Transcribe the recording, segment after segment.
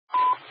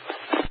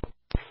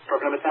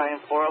Brooklyn Battalion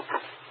 4-0.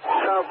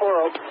 Tower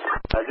 4-0.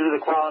 Due to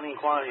the quality and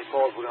quantity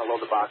calls, we're going to load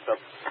the box up.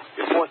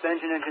 Your fourth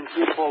engine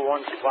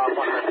 241, supply 1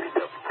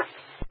 rescue 2.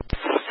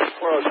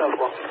 4-0, Tower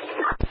 4.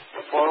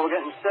 We're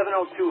getting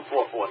 702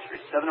 44th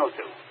Street.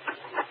 702.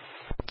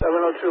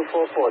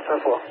 70244,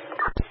 Tower 4.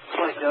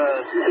 Like,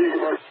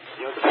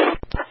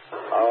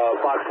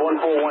 Box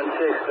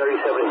 1416,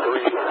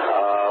 3073,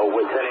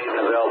 with 10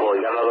 agents available.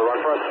 You got another run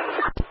for us?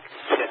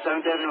 Yeah,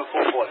 7th Avenue,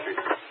 44th Street.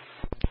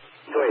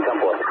 28,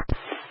 10-4.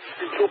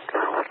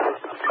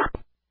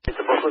 It's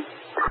a Brooklyn.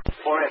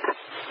 4X.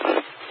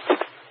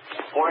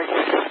 4X.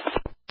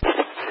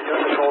 You got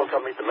the call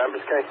come meet the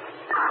members, Kay?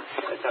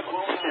 It's a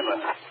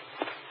Brooklyn.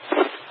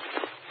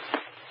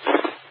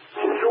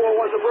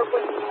 201 to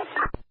Brooklyn?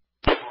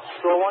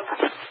 201?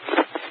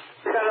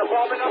 You got an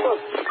apartment number?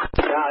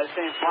 Yeah, it's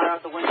saying fly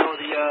out the window of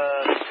the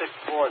 6th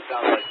floor, it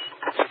sounds like.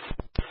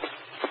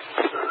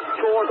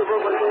 201 to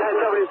Brooklyn,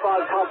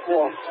 1075, top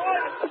floor.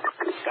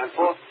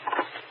 10-4.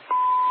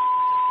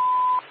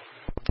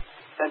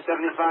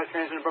 1075,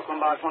 transmitting Brooklyn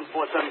Box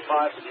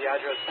 1475 to the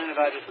address, tentative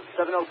address of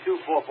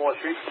 702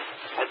 44th Street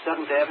at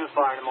 7th Avenue,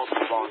 fire in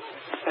multiple phones.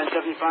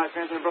 1075,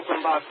 transmitting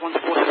Brooklyn Box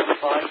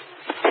 1475,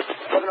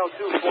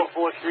 702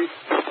 44th Street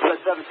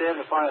at 7th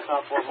Avenue, fire in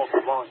top floor,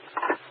 multiple phones.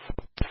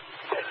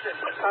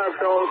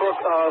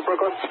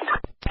 Brooklyn?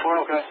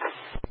 4 okay.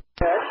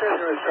 Yeah, it's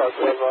in truck.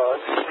 We have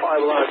 5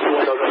 lines, 2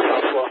 windows on the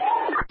top floor.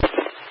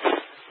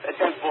 At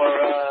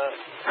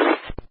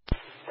 10-4,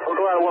 We'll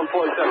go out at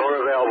 147.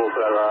 We're available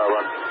for that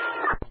run.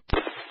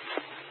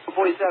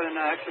 147,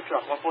 extra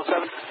truck,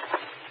 147.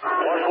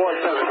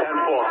 147,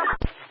 10-4.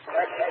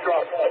 Extra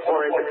truck,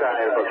 4-8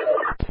 battalion.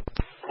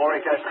 4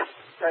 AK.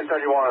 1031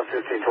 and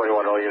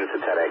 1521, all units at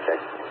 10 AK.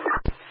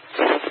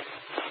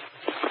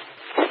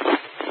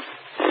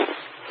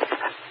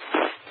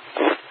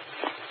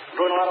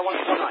 Going a lot of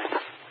 149.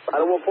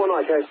 Out of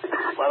 149, K.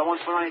 A lot of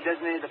 149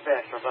 designated the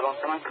fast truck, I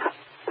don't come on.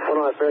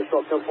 149, fast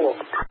truck, 10-4.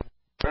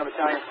 Brooklyn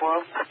Battalion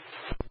 4-0.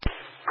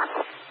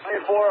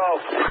 Battalion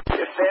 4-0.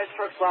 Your fast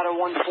truck's ladder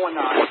 149.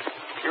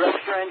 Your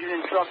extra engine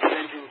and truck is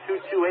engine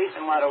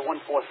 228 and ladder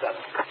 147.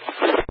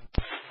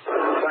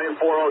 Battalion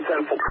 4-0,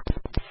 10-4.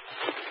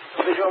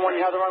 Division 1,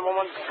 you have the run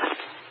 1-1?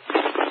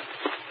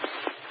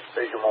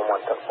 Division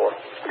 1-1, 10-4.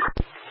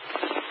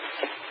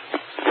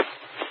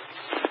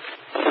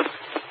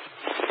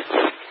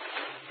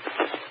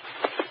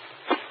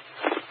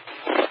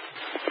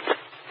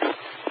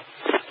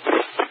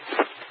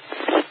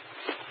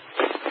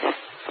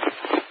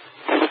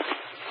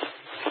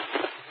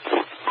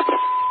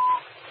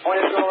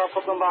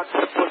 Brooklyn Box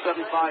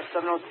 1475,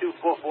 702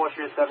 44th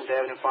Street, 7th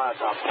Avenue, fire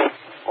top.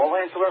 All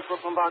hands to work,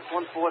 Brooklyn Box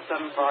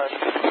 1475,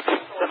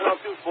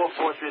 702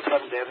 44th Street,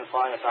 7th Avenue,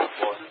 fire top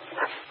floor.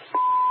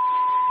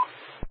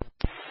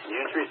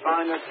 Unit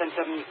responding at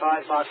 1075,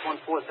 Box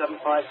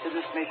 1475, send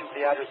information for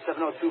the address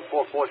 702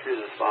 44th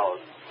Street as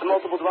follows. The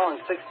multiple dwelling,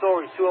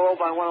 6-story, 200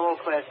 by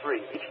 100, class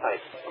 3, each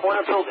type. Corner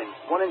building,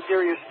 1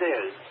 interior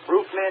stairs.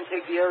 Roof man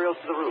take the aerials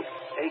to the roof,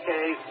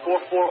 a.k.a.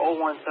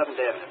 4401 7th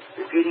Avenue.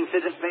 Repeating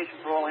SID information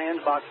for all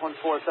hands, Box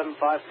 1475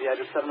 for the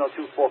address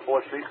 702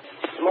 44th Street.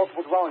 The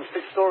multiple dwelling,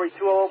 6-story,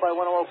 200 by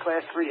 100,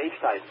 class 3, H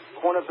type.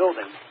 Corner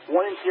building, 1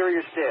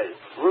 interior stairs.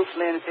 Roof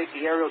man take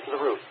the aerial to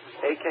the roof,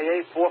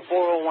 a.k.a.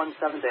 4401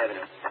 7th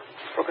Avenue.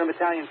 Brooklyn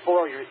Battalion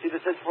 4, you receive the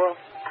SID 4?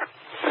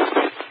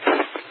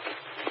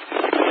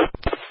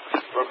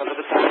 Brooklyn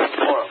Battalion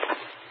 4.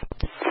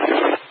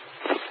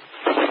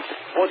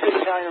 42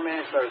 Battalion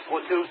remaining service.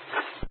 42.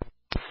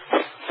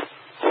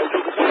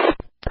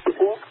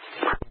 42.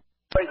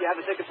 Wait, do you have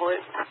a ticket for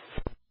it?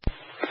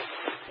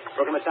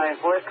 Brooklyn Battalion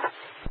 4.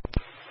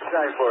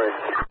 Battalion 4-8.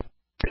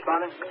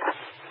 Responding?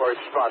 4-8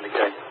 responding, K.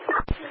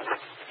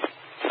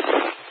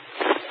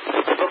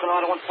 Brooklyn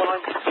Auto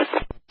 149.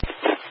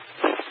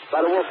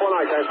 Out of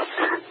 149, K.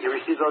 You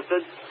received those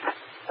SIDs?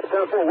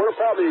 10-4, what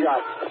apartment you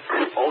got?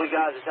 All we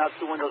got is out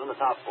 2 windows on the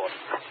top floor.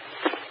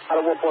 Out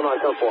of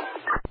 149, 10-4.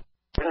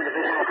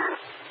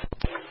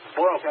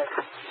 4 okay.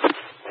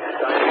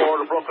 Battalion 4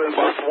 to Brooklyn,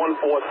 Box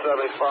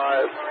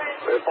 1475.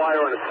 We're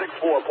firing a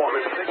 6-4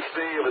 apartment, 6B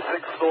of a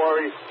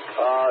 6-story,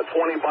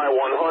 20 by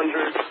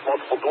 100,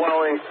 multiple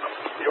dwelling.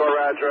 Your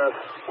address.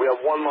 We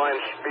have 1 line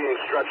being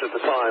stretched at the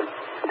time.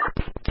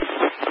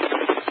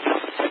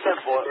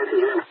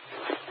 10-4.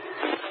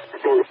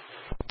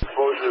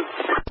 Exposures.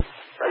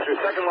 That's your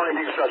second line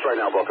being stretched right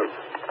now, Brooklyn.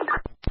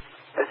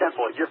 At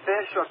 10-4. Your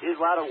fast truck is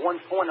ladder 149,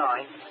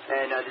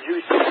 and did you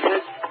receive the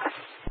SID?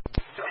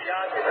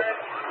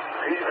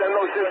 Can you send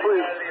those shit,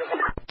 please?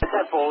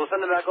 At 10-4, we'll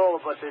send them back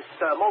over, but it's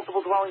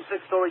multiple dwelling,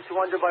 6-story,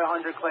 200 by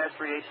 100, class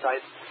 3H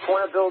type.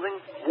 Corner building,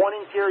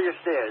 1 interior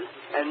stairs,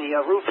 and the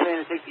roof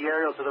man to take the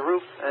aerial to the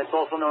roof, and it's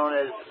also known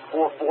as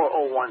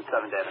 4401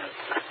 7th Avenue.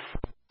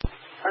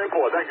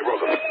 10-4, thank you,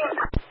 Brooklyn.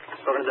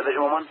 Brooklyn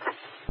Division 1-1.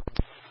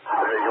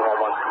 Division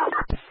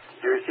 1-1.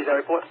 You receive that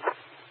report?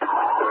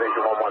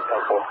 Division 1-1,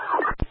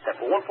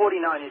 10-4.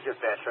 149 is your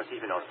fast truck,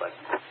 even notified.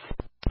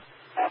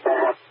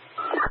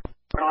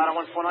 Colonel out of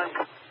 149?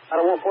 Out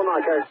of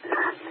 149, K.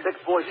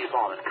 6 boys, you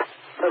calling?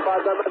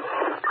 10-5,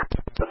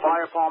 7. The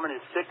fire department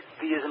is 6,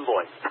 B as in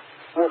boy.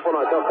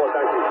 449, 10-4,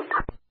 thank you.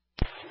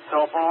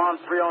 Telephone alarm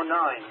 309,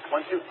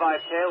 125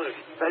 Taylor,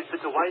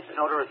 Bedford to White,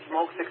 an odor of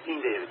smoke,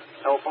 16 David.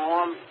 Telephone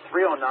alarm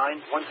 309,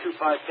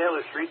 125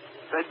 Taylor Street,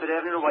 Bedford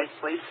Avenue to White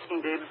Place,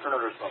 16 David for an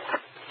odor of smoke.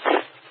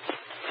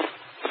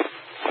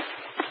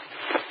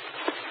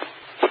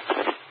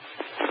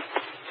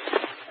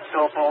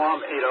 Telephone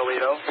alarm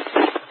 8080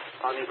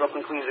 on the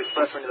Brooklyn Queens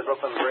Expressway to the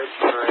Brooklyn Bridge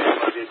for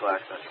a motor vehicle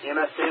accident.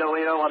 EMS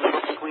 8080 on the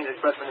Brooklyn Queens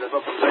Expressway to the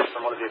Brooklyn Bridge for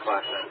a motor vehicle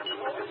accident.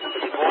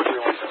 54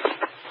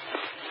 317.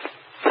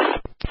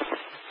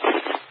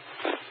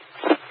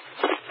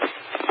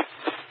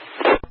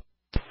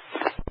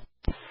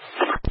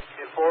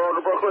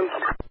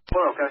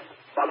 Well, okay.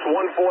 Box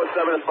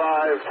 1475,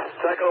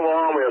 second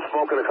alarm, we have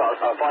smoke in the car,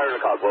 fire in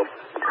the car, Bob.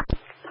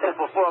 10-4,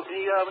 can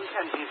you,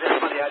 can you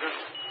verify the address?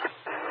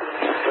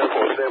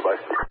 10-4, stand by.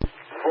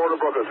 Florida,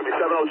 Brooklyn, it's going to be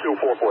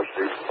 702 44th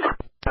Street.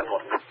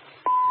 10-4.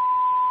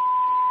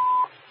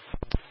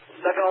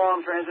 Second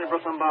alarm, transit,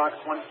 Brooklyn Box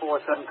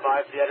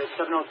 1475, the address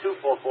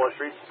 702 44th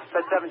Street,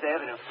 at 7th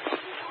Avenue.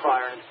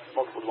 Fire and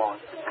multiple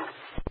dwellings.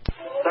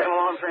 Second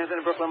alarm, transit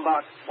in Brooklyn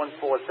Box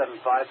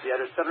 1475, the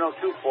address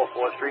 702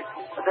 44th Street,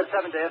 at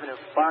 7th Avenue.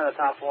 Fire on the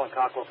top floor and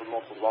cockroach with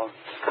multiple dwellings.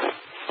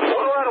 What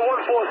around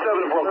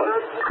 147 in Brooklyn?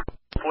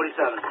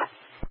 47.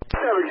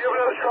 Yeah, we have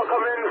another truck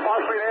coming in,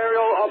 possibly an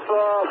aerial up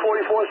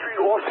 44th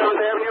Street, off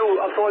 7th Avenue,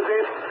 up towards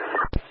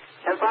 8th.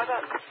 10-5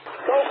 that?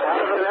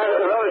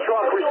 Another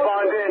truck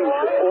responding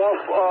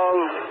off of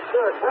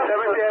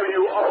 7th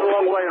Avenue, up the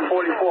long way in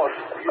 44th.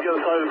 The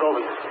other side of the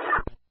building.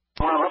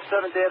 Up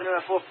 7th Avenue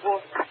at 4th floor.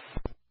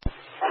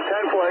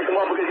 10-4, they come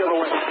up and get the other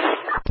way.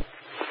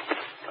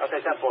 Okay,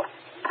 10-4.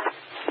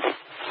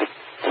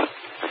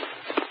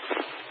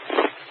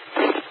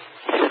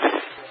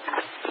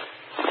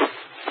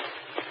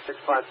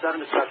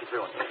 Dispatcher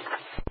 3-1.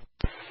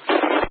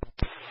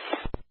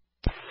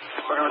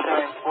 Brooklyn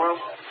Battalion 4.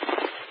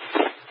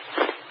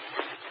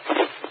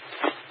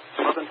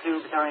 Brooklyn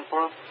 2, Battalion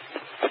 4.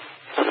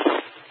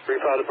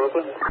 3-5 to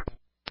Brooklyn.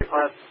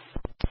 3-5.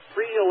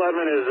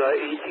 311 is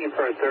 18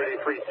 for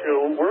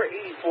 33-2. We're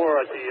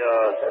 84 at the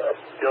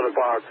other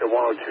box at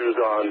 102's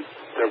on.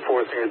 They're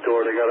forcing a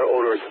door. They got an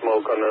odor of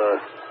smoke on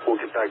the.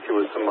 We'll get back to you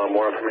with some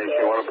more information.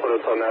 You want to put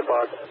us on that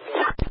box?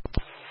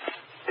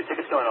 The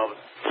ticket's going over.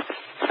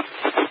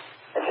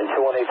 Engine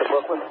 218 to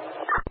Brooklyn.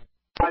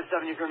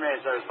 5-7, you can remain,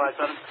 sir. 5-7.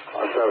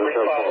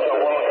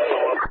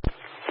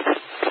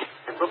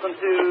 5-7. Brooklyn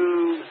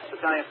 2,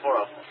 Battalion 4.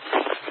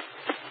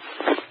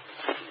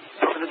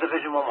 Brooklyn to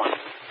Division 1-1.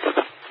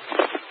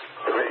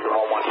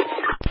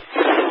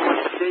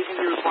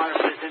 Station you require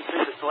for this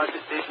incident, the selected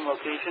station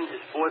location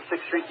is 4th,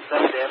 6th Street,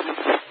 7th Avenue.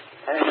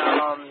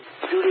 And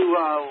due to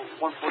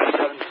 147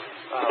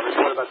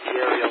 report about the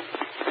area,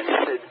 and it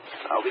said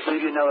we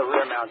gave you another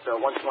rear mount,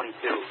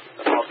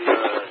 122, above the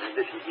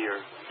addition to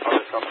your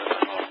other supplement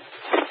at home.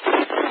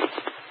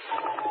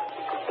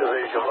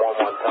 Division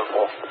 1-1,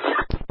 10-4.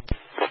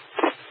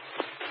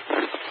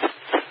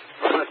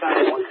 Brooklyn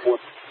Battalion 1-4.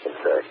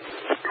 Okay.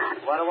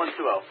 Ladder 120.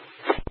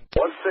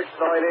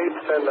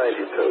 1698,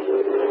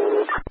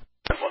 1092.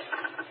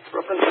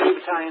 Brooklyn 2,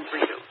 Battalion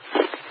 3-2.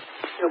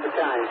 2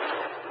 battalions.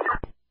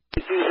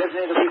 2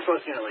 designated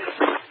resource unit leader.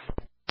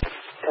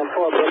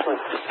 10-4,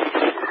 Brooklyn.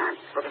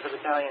 Brooklyn to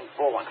Battalion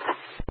 4-1.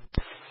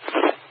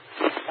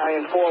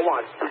 Battalion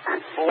 4-1.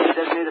 4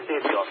 designated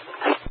safety officer.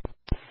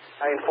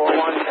 Battalion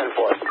 4-1, 10-4.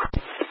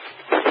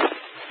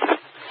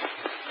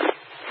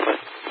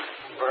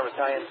 Brooklyn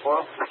Battalion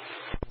 4.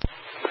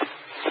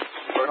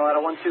 Brooklyn ladder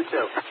 122.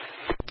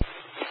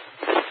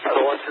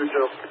 Ladder 122.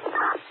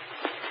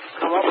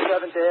 Come up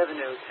 7th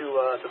Avenue to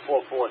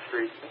 44th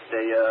Street.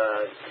 They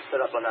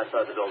set up on that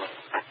side of the building.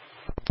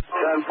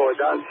 10-4,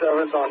 down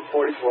 7th on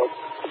 44th.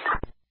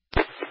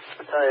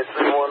 Battalion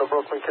 3-1 to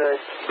Brooklyn K.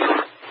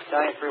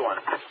 Battalion 3-1.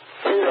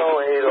 8080,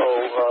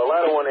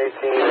 ladder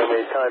 118, I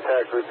made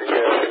contact with the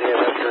EMS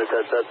unit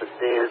that's at the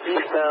scene. It's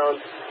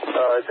eastbound,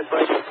 just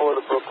right before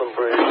the Brooklyn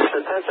Bridge. It's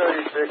a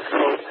 1036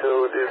 code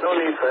 2. There's no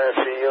need for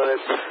FD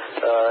units.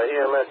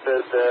 EMS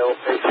says they'll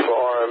pay for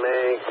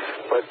RMA,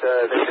 but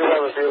they do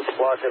have a vehicle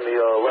blocking the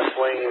left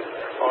lane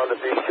on the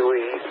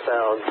BQE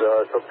eastbound.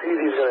 So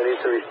PD's going to need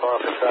to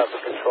respond for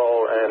traffic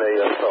control and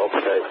a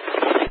self-pay.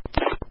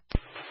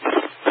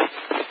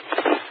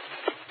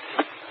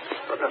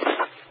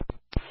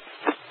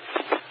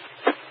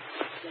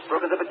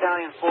 Brooklyn to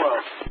Battalion 4.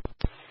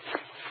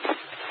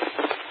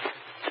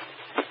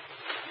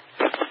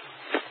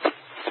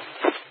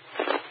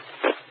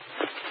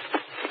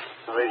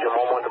 Division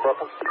 1-1 to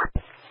Brooklyn.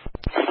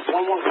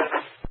 1-1.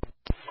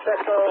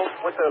 Secto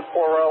with the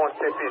 4-0 and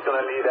 50 is going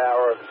to need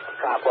our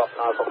top-up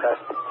nozzle, okay?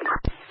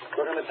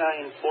 Brooklyn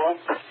Battalion 4.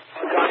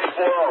 Battalion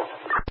 4-0.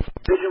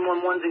 Division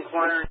 1-1's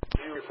inquiring.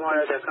 You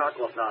require their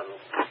cockloaf nozzle.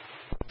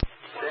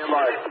 Stand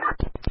by.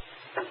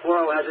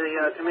 4-0, has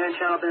a command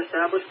channel been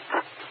established?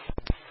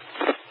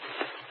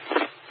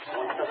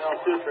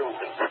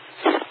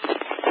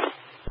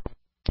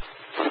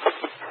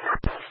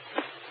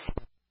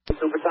 2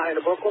 Battalion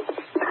to Brooklyn.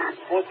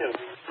 4-2.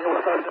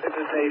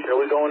 Station. Are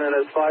we going in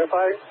as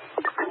firefighting?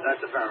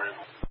 That's affirmative.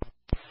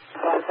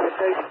 Firefighting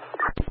station?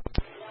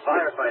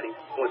 Firefighting.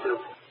 4-2.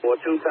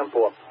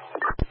 4210-4.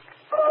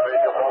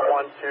 Division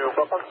 112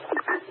 Brooklyn.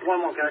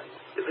 1-1, okay.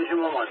 Division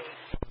 1-1.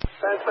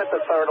 Transmit the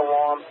third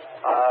alarm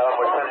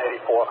with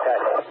 1084, okay.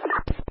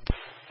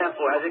 10-4.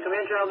 Has it come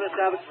in, General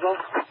established as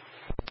well?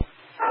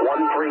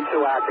 132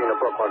 acting to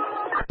Brooklyn.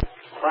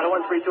 Vital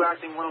 132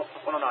 acting 109.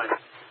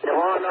 You're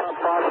on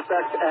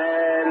Prospect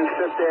and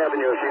 5th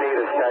Avenue if you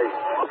need us, okay?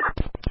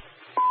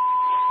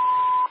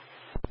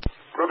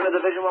 Broken to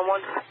Division 1-1.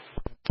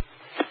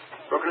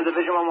 Broken to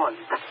Division 1-1.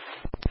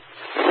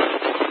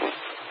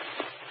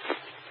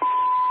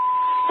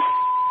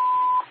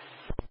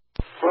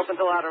 Broken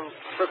to ladder,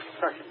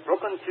 correction.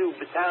 Broken to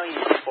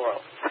Battalion 4-0.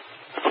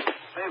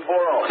 Hey,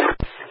 4-0.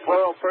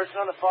 4-0,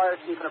 person on the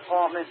fire, keeping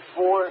apartment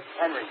 4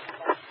 Henry.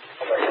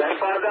 Okay,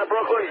 10-5 that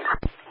Brooklyn.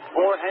 4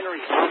 Henry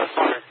on the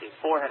fire escape.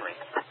 4 Henry.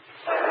 10-4.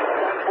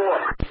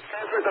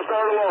 Transmit the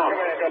third alarm.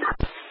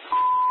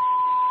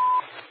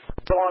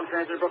 Alarm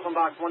transit, Brooklyn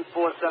box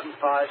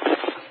 1475.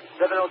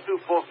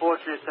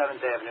 70244 Street,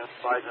 7th Avenue.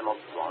 Fires and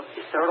multiple alarms.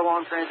 Third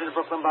alarm transit,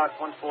 Brooklyn box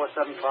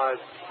 1475.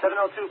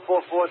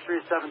 70244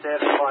 Street, 7th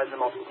Avenue. Fires and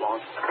multiple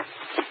alarms.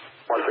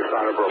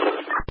 169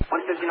 Brooklyn.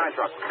 159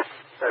 truck.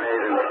 10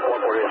 agent,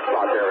 148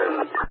 spot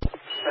area.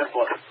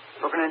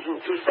 10-4. Brooklyn engine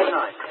 279.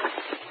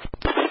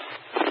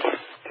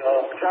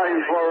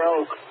 Battalion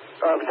 4-0.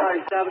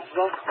 Battalion Established as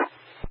well.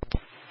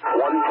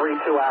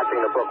 132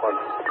 acting to Brooklyn.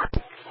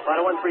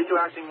 Vital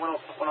 132 acting 109.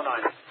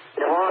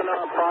 You're on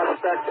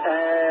Prospect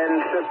and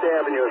 5th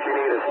Avenue if you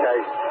need us, okay?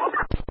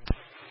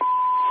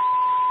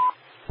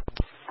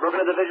 Broken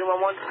to Division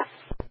 1-1.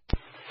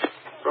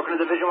 Broken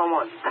to Division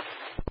 1-1.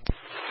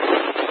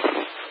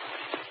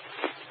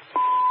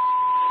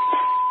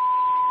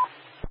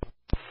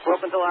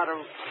 Broken to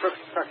ladder,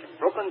 correction.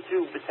 Broken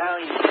to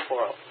Battalion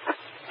 4-0.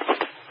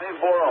 Hey,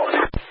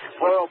 4-0.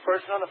 4-0,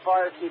 person on the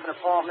fire, keeping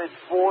apartment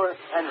 4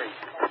 Henry.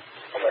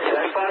 Okay,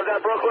 10-5 that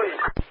Brooklyn.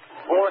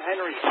 4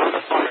 Henry on the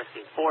fire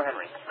escape. 4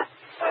 Henry. 10-4.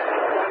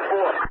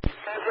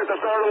 Transmit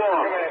the third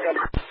alarm.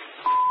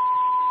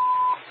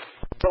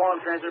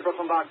 Alarm transit,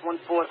 Brooklyn box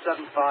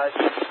 1475.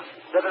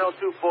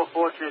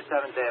 70244 Street,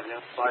 7th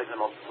Avenue. Fires and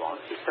multiple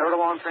alarms. Third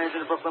alarm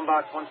transit, Brooklyn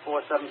box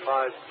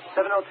 1475.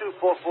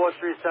 70244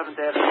 Street, 7th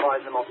Avenue.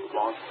 Fires and multiple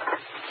alarms.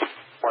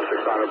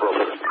 169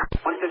 Brooklyn.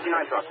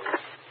 159 truck.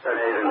 10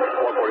 agent,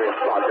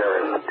 148 spot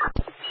area.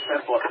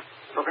 10-4.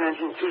 Broken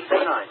engine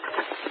 279.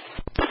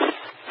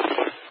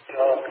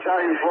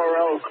 Battalion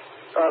 4-0.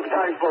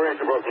 Battalion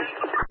 4-8 to Brooklyn.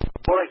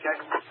 4-8, check.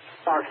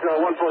 Box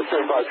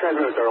 1475.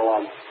 Transmit the third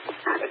alarm.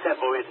 It's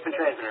 10-4. It's been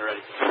transmitted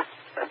already.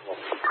 10-4.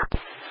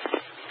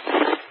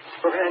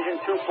 Broken engine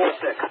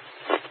 246.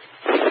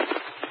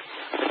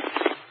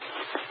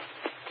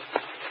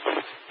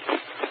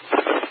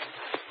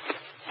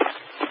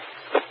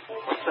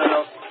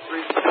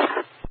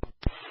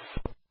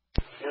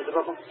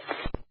 Brooklyn?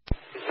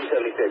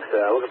 276.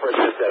 Looking for a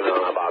 2-7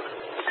 on that box.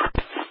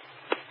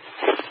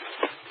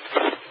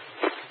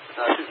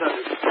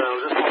 270. So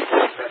this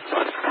one is best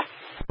fun.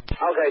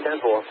 Okay, 10-4.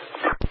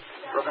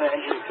 Broken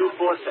engine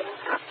 246.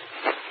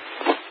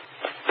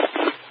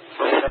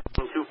 Broken engine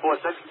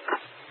 246.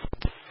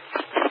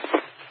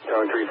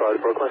 Going 3-5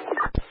 to Brooklyn.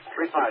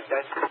 3-5,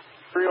 guys.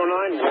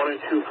 309, 1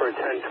 and 2 for a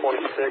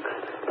 1026. 16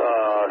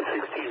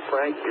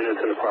 Frank, units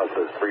in the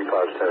process.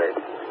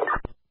 35-10-8.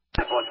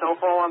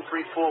 Telephone alarm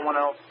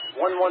 3410.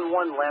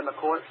 111 Lambert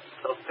Court.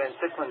 So Van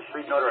Ticklen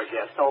Street, Notary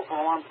Gas.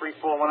 Telephone alarm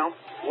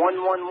 3410.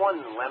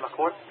 111 Lambert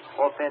Court.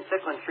 Or Van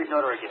Ticklen Street,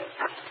 Notary Gas.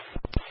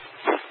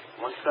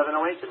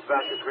 1708,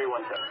 dispatch is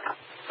 317.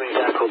 Main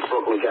tackle to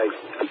Brooklyn, guys.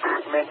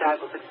 Man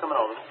tackle 6 coming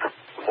over.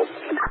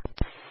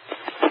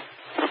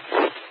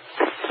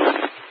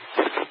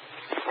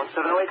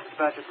 1708,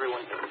 dispatch is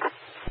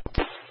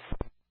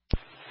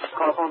 312.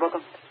 Call phone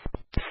Brooklyn.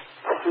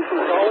 22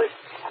 Charlie.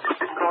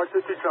 Car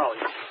 22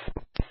 Charlie.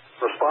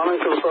 Responding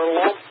to the third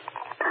alarm.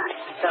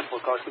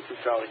 10-4, car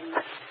 22 Charlie.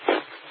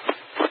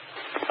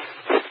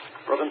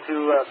 Broken to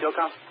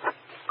Fieldcom.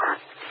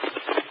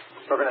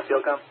 Broken at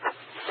Fieldcom.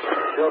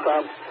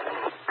 Fieldcom. Do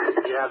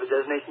you have the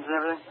designations and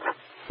everything?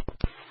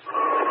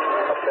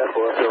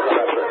 10-4,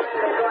 Fieldcom.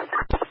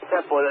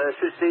 10-4, the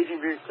staging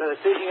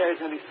area is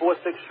going to be 4th,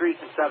 6th Street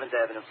and 7th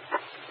Avenue. 4,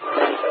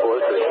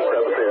 6,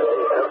 7th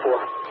Avenue. 10-4.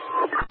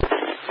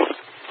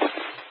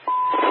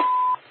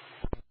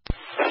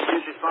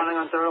 Responding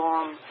on third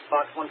alarm,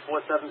 box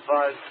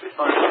 1475.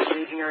 Responding to the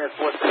staging area,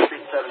 4th, 6th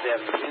Street and 7th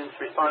Avenue. Units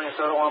responding on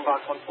third alarm,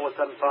 box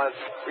 1475.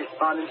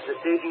 Responding to the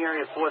staging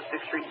area, 4th,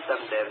 6th Street and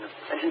 7th Avenue.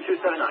 Engine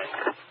 279.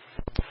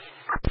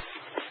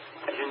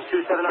 Engine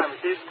 279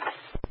 received.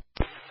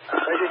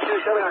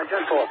 Engine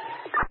 279, 10-4.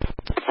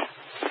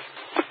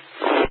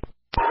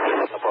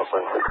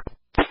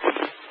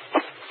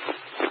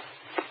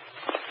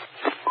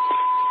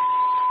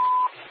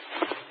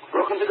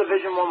 Broken to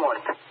Division 1-1.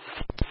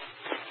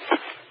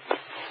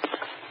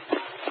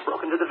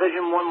 Broken to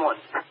Division 1-1.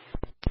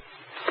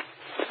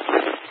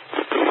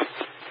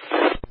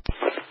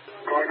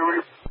 Car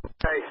 9.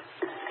 Hey.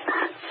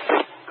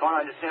 Car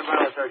stand by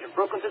with Sergeant.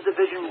 Brooklyn to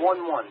Division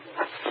 1-1.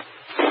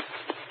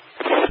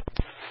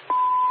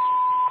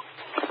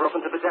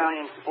 Brooklyn to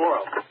Battalion 4-0.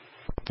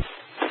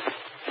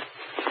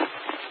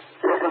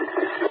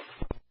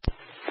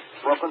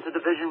 Brooklyn to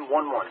Division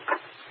 1-1.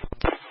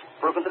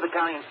 Brooklyn to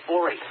Battalion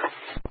 4-8.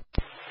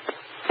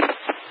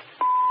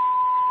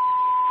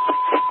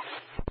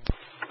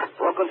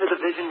 Brooklyn to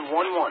Division 1-1.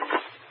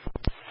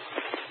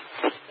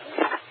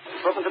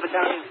 Brooklyn to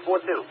Battalion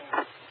 4-2.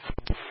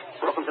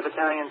 Brooklyn to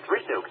Battalion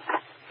 3-2.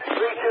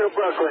 3-2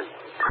 Brooklyn.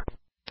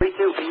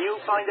 3-2. Can you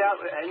find out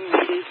any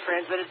Maydays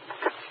transmitted?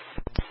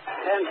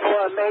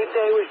 10-4,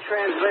 Mayday was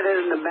transmitted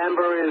and the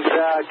member is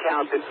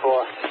accounted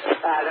for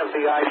out of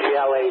the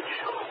IGLH.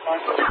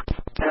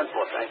 10-4,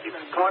 thank you.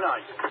 Car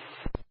 9.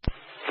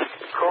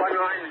 Car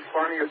 9,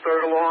 responding to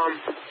third alarm.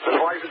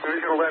 Advisor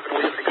Division 11,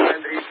 we have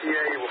extended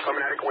ETA. We're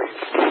coming out of Queens.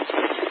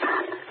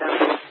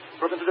 10-4.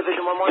 Brooklyn to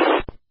Division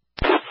 1-1.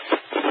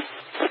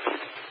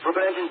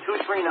 Brooklyn engine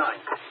 239.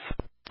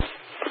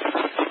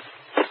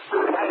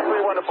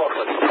 931 to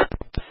Brooklyn.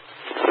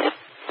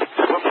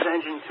 Brooklyn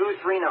engine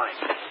 239.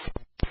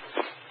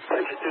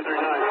 Engine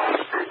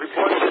 239.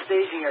 Reporting to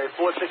staging area,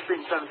 4th, 6th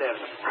Street, and 7th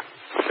Avenue.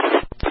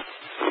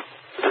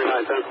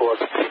 39, 10-4.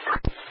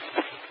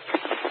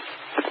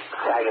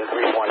 Dragon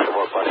 3-1 to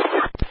Brooklyn.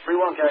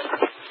 3-1, guys.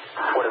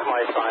 What is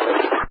my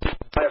assignment?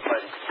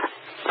 Firefighting.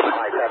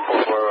 My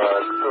 10-4 for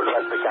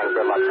Southwest Weekend.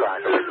 Good luck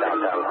trying to reach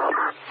downtown.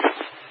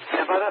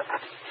 Stand by that.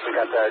 We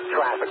got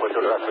traffic with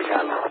Southwest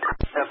Weekend. 10-4.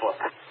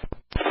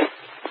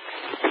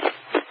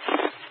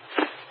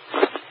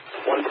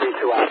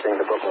 132 acting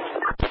to Brooklyn.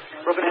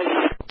 Brooklyn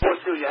engine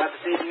 242. You have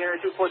the staging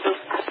area 242?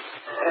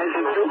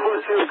 Engine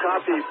 242,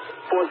 copy. 4.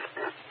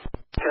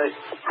 Okay.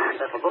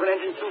 10-4. Brooklyn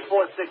engine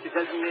 246. You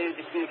designated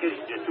the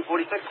communication unit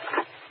 246.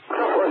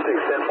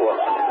 246, 10-4.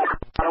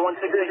 Out of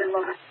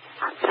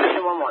 168.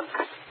 Division 1-1.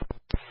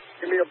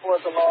 Give me a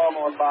fourth alarm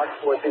on box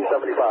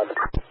 1475.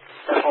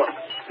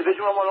 10-4.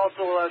 Division 1-1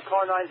 also,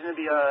 car 9 is going to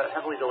be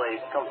heavily delayed.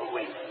 Come from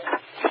Queens.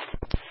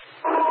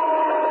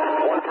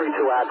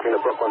 132 acting to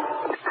Brooklyn.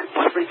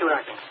 132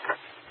 acting.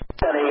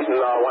 10-8 and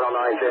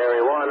 109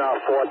 Jerry.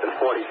 4th and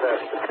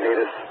 45th.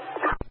 Need us.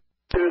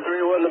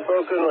 231 to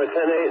Brooklyn with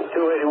 10-8 and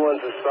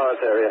 281's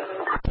response area.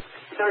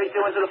 32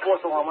 into the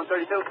 4th alarm.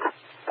 132.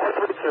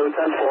 132,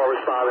 10-4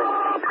 responding.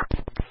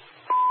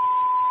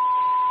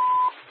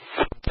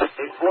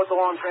 A 4th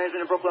alarm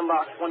transmitted Brooklyn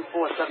box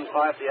 1475.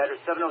 The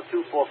address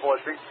 702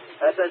 44th Street.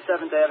 That's at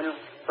 7th Avenue.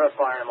 First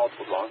fire and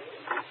multiple dwellings.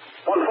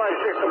 156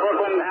 to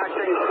Brooklyn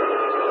acting.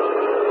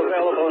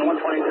 Available in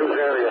 122's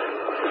area.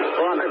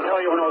 Ron can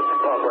tell you when it's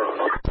incorporated.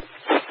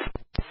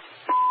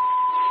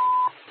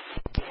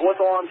 4th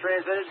alarm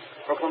transmitted.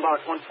 Brooklyn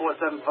box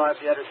 1475.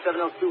 The address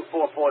 702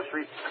 44th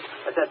Street.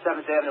 That's at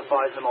 7th Avenue.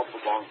 Fires and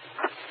multiple dwellings.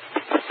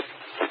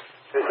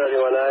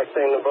 231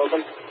 acting to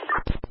Brooklyn.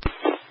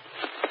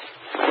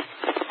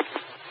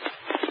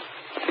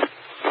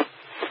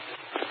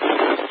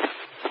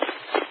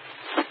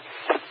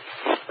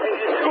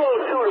 Engine 202 to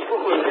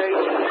Brooklyn, Jay.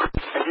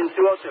 Engine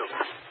 202.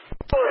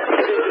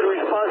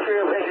 Response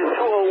here of engine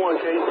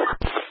 201, Jay.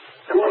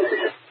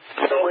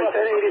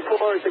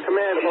 1084 is the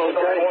command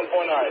post, Jay.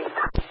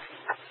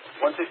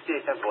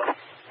 168 10-4.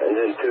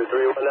 Engine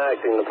 231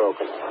 acting to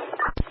Brooklyn.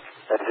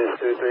 Engine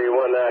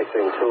 231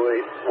 acting,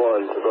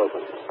 281 to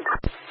Brooklyn.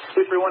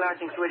 231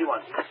 acting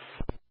 281.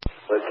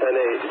 With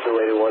 10-8,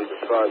 281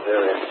 response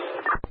area.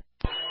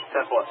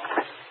 10-4.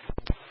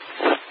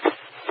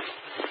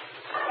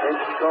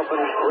 Engine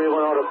company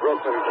 310 to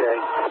Brooklyn, Jay.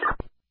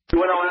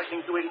 210 acting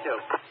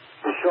 282.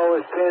 The show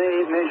is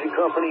 10-8 and engine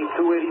company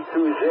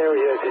 282's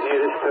area. If you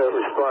need us to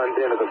respond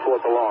into the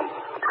 4th alarm.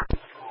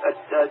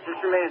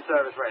 Just remain in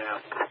service right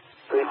now.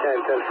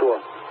 310, 10-4.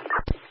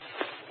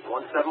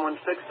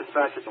 1716,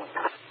 dispatcher doing.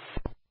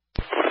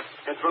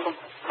 Yes, Brooklyn.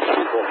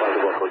 245 to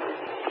Brooklyn.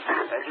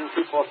 Engine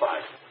 245.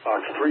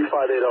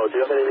 3580. Do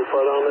you have anything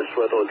further on this?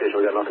 We're at the location.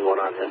 We got nothing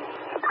going on here.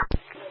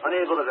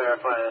 Unable to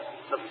verify it.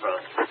 Nothing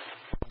further.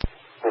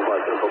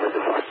 45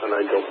 to Fox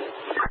 92.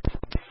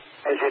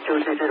 Engine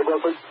 232 to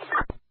Brooklyn.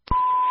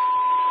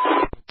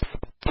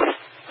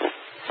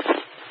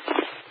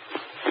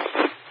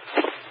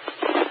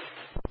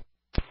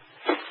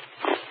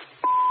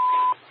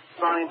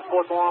 Sign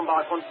 4th alarm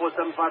box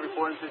 1475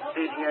 reporting to the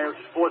staging area,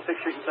 which is 4th,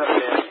 6th Street, and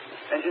 7th Avenue.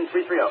 Engine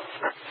 330.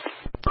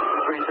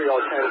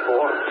 330,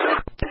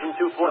 10-4. Engine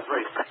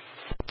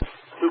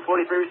 243.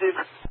 243 received.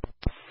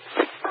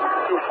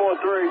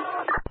 243.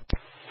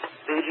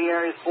 Staging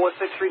area is 4th,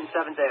 6th Street, and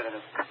 7th Avenue.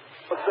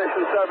 6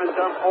 and 7,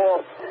 10-4.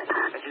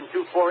 Engine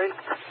 248.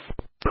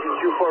 Engine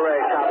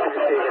 248, copy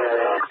the staging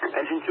area.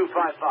 Engine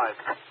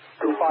 255.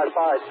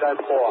 255,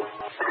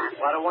 10-4.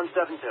 Ladder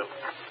 172.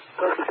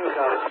 32,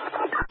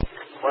 copy.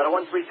 Ladder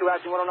 132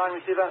 acting 109,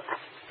 receive that.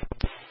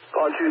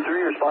 Car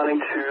 23 responding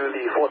to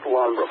the 4th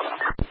alarm, Brooklyn.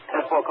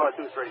 10-4, car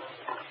 23.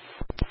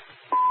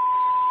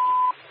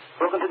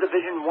 Brooklyn to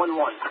Division 1-1.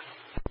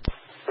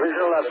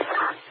 Division 11.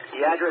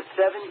 The address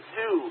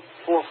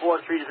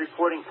 7244 Street is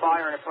reporting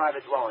fire in a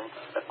private dwelling.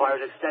 The fire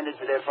is extended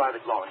to their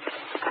private dwelling.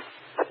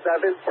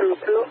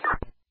 722.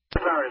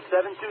 Affirmative.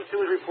 722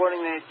 is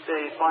reporting that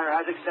the fire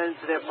has extended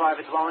to their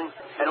private dwelling,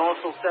 and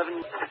also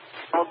 769.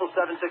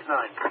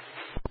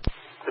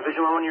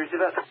 Division 1-1, you receive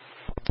that?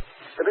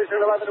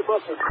 Division 11 to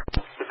Brooklyn.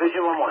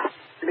 Division 1-1.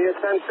 Give me a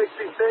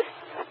 1066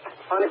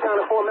 on account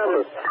of 4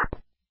 members.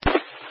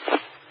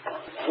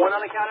 One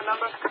unaccounted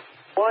member?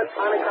 One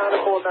on account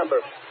of 4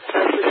 members.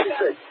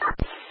 1066.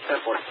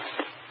 10-4.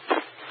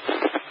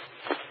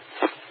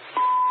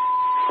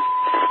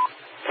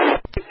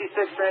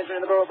 66, transmitting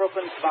in the borough of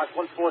Brooklyn, box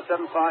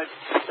 1475,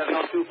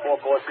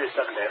 702-443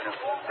 7th Avenue.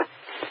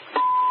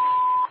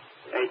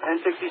 A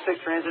 1066,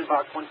 transit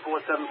box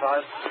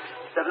 1475,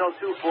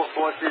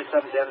 702-443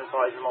 7th Avenue,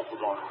 files in multiple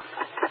dwellings.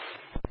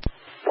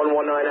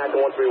 119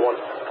 acting 131.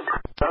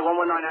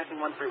 119 acting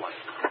 131.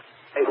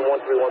 Acting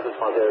 131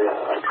 response area.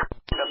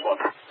 10-4.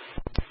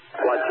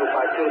 Squad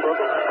 252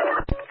 Brooklyn.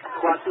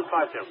 Squad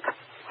 252.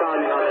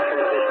 Sounding on the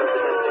transmission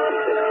for 1066.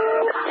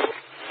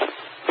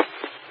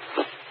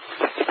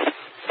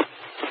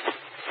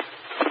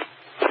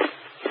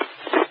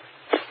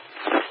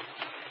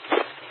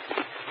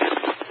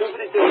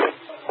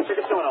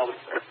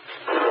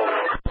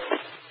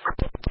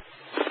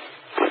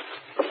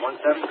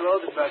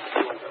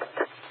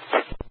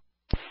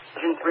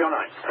 Engine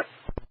 309.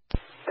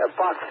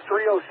 Box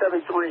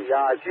 3073. Do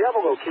you have a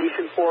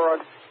location for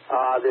us?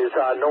 There's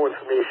no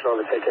information on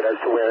the ticket as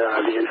to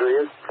where the injury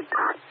is.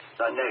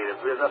 Negative.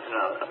 We have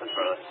nothing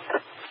further.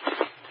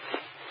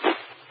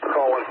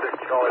 Call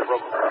 16 Charlie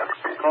Brooklyn.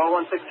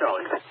 Call 16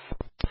 Charlie.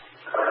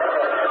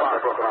 Fire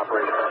Brooklyn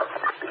operator.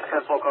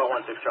 10-4, call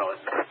 16 Charlie.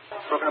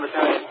 Brooklyn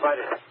Battalion,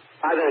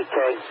 5-8. 5-8 K.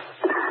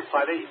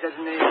 5-8,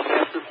 designated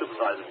gas troop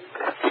supervisor.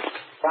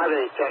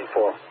 5-8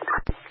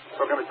 10-4.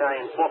 Brooklyn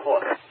Battalion,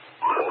 4-4.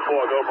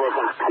 4-4, go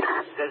Brooklyn.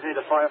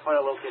 Designated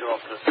firefighter locator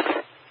officer.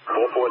 4-4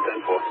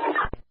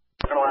 10-4.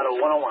 Brooklyn Ladder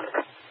 101.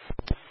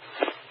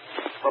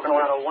 Brooklyn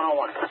Ladder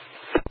 101.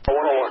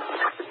 101.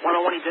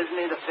 101, he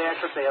designated a fire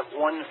truck. They have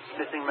one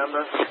missing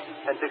member.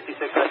 1066,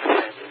 that's the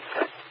answer.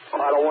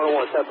 Ladder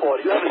 101, 10-4.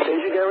 Do you have a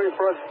staging area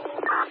for us?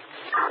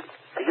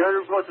 You got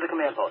to report to the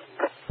command post.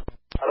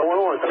 Ladder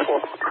 101, 10-4.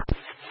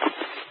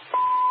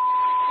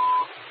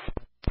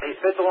 A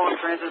fifth along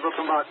transit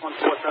Brooklyn box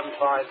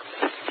 1475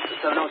 to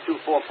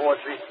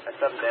 702-443 at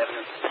 7th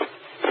Avenue.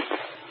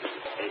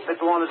 A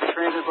fifth along is the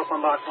transit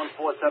Brooklyn box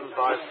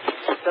 1475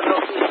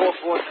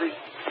 702-443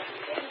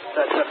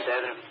 at 7th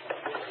Avenue.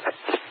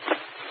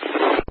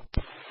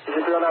 Is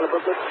it 309 to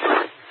Brooklyn?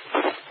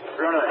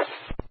 309.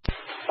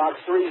 Box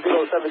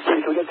 3073.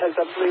 Can we get 10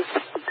 up, please?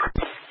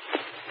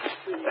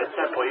 That's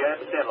 10-4. You have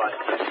to stand by.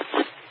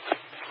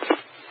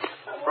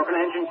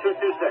 Brooklyn engine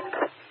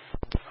 226.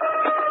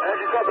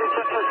 Engine company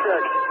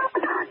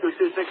 226.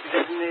 226 is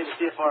designated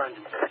CFR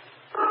engine.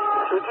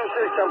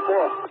 226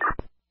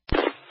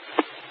 10-4.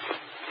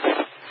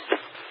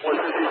 156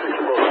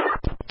 to Brooklyn.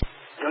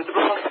 You went to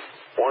Brooklyn?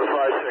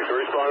 156.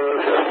 Responding to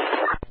the tip.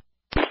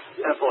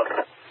 10-4.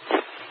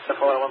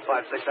 10-4,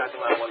 156,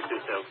 acting line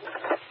 122.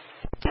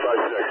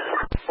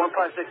 56.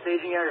 156,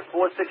 staging area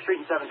 4th, 6th Street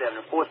and 7th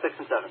Avenue. 4th, 6th,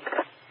 and 7th.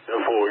 10-4, we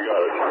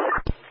got it.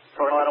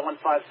 Brooklyn ladder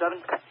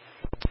 157.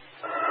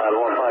 Ladder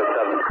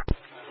 157.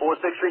 4th,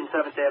 6th Street and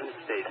 7th Avenue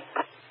stage.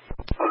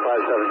 157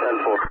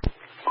 10-4.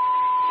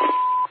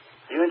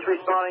 Units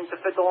responding to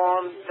fifth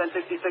alarm,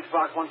 1066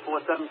 box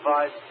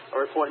 1475,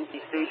 are reporting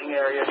to staging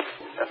area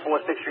at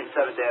 4th, 6th Street and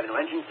 7th Avenue.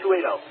 Engine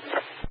 280.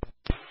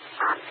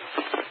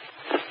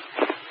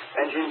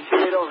 Engine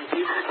 280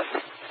 received.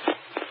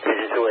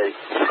 Engine 280.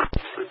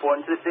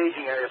 Reporting to the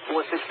staging area,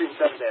 4th, 6th Street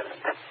and 7th Avenue.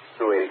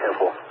 280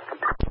 10-4.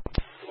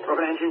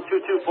 Broken engine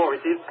 224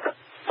 received.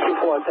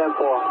 24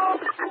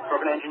 10-4.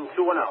 Broken engine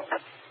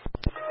 210.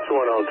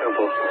 210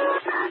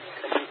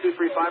 10-4. Engine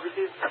 235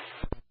 received.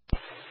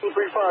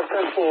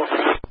 235 10-4.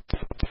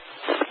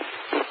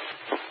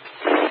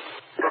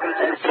 Broken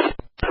engine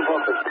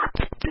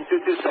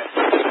 226.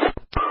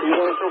 You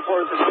want to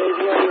report to the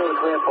staging area or the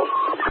command post?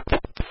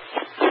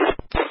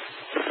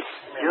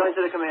 You're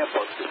into the command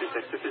post.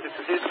 226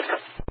 received.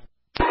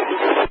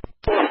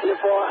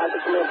 4 at the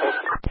command post.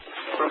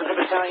 Broken to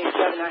Battalion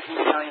 7, acting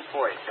Battalion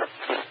 48.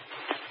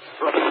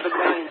 Broken to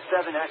Battalion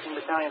 7, acting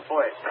Battalion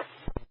 48.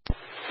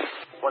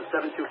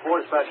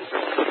 1724, dispatching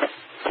service.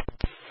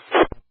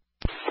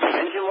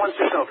 Engine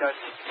 160, okay.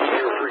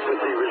 Zero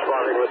frequency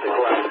responding with the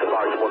collapse to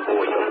box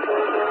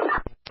 147.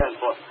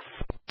 10-4.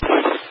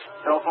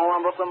 Telephone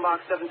alarm, Brooklyn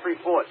box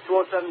 734,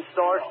 207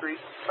 Star Street,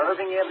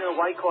 Irving Avenue,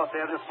 Wyckoff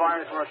Avenue, fire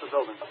in a commercial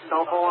building.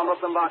 Telephone alarm,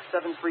 Brooklyn box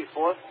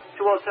 734,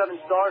 207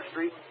 Star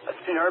Street, that's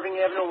between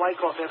Irving Avenue and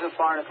Wyckoff Avenue,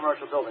 fire in a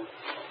commercial building.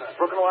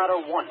 Broken to ladder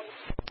 1.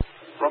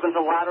 Broken to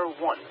ladder 1.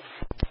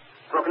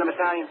 Broken to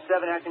Battalion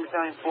 7, acting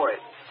Battalion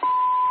 48.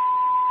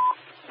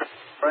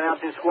 We're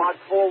announcing Squad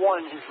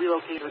 41 is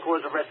relocating to the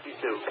quarters of Rescue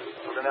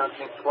 2. We're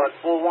announcing Squad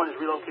 41 is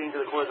relocating to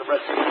the quarters of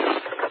Rescue 2.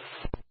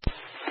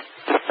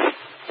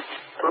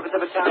 Broken to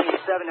Battalion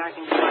 7,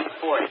 acting Battalion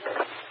 48. 7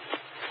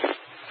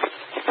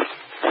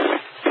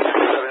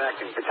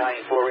 acting Battalion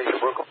Battalion 4-8 to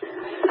Brooklyn.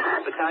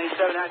 Battalion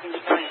 7 acting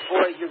Battalion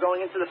 4-8. You're going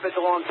into the 5th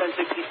alarm,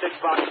 1066,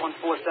 box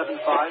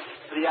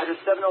 1475, to the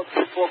address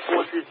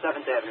 70244 Street,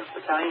 7th Avenue.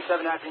 Battalion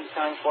 7 acting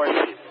Battalion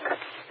 4-8, please.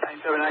 Battalion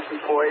 7 acting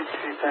 4-8,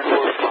 Street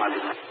 10-4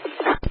 responding.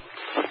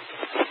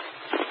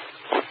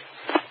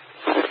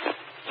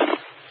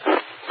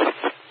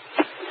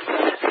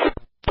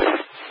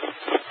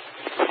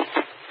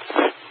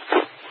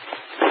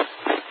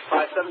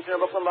 517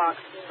 Brooklyn Box,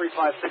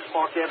 356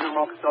 Park Avenue,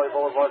 Marcus-Tully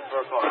Boulevard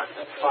for a car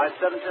accident.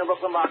 517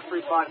 Brooklyn Box,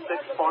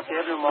 356 Park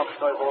Avenue,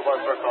 Marcus-Tully Boulevard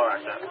for a car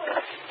accident.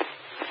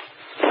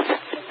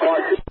 Car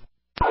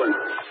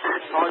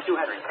 2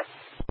 Henry.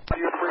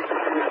 You're free to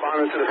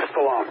respond to the 5th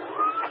alarm.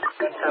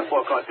 10-4,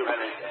 car 2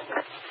 Henry.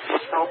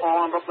 Telephone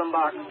alarm, Brooklyn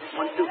Box,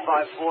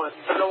 1254,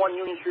 701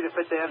 Union Street at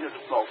 5th Avenue for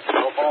smoke.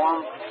 Telephone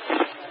alarm,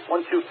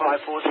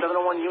 1254,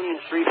 701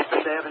 Union Street at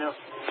 5th Avenue.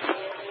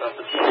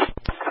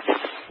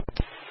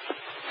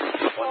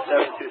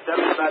 1727,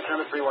 dispatch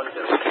number 312.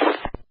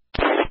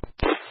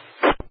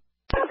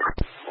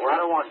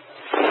 Colorado 1.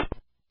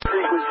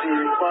 Frequency,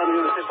 responding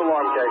to the 5th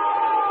alarm case.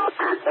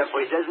 If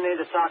we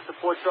designate a SOC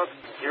support truck,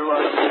 you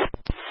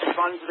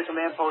responding to the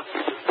command post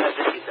at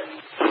 56.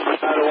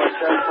 Colorado 1,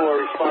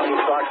 10-4, responding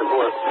to SOC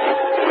support.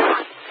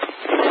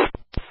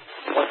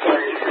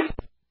 130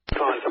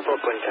 Con to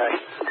Brooklyn, K.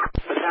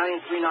 Battalion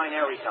 39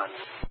 Air Recon.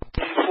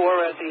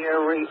 4 at the air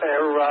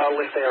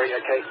lift area,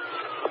 K.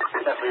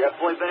 We have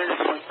Floyd Bennett,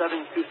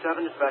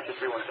 1727, dispatcher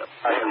 317.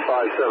 Battalion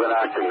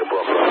 5-7 acting to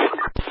Brooklyn.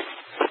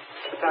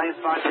 Battalion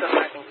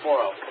 5-7 acting 4-0.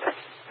 5-7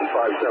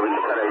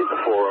 to 10-8 to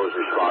 4-0's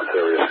response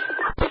area.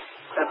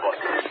 10-4.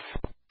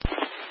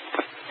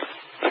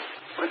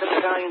 With the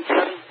Battalion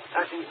 7,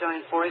 acting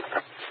Battalion 4-8.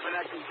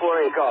 Acting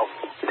 4-8, go.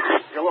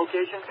 Your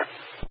location?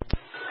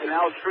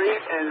 Canal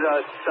Street and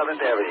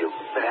 7th Avenue,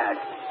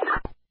 Manhattan.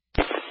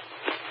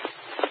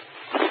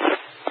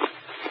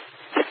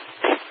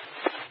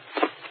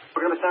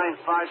 We're going to Battalion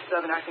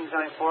 5-7 acting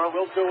Battalion 4-0.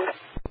 We'll do it.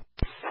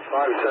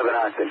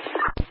 5-7 acting.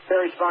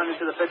 They're responding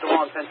to the 5th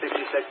alarm,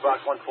 1066, box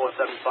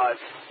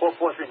 1475,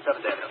 44th Street,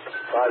 7th Avenue.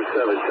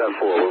 5-7,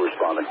 10-4, we're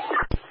responding.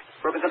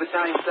 Broken to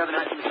Battalion 7,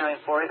 acting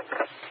Battalion 4-8.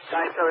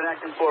 Battalion 7,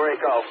 acting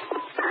 4-8, go.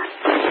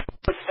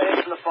 Put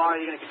stand from the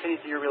fire, you're going to continue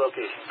to your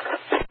relocation.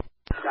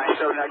 Battalion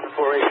 7, acting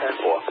 4-8,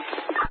 10-4.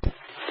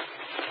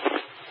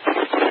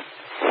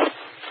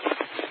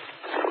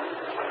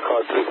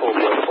 Car 2, 4,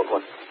 boy,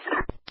 Brooklyn.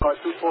 Car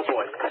 2, 4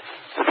 boys.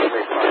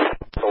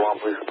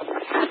 Alarm, please.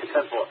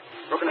 10-4.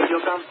 Broken to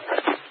Fieldcom.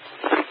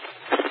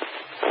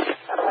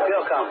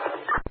 Fieldcom.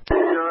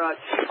 Your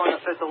chief on the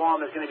 5th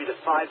alarm is going to be the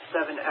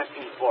 5-7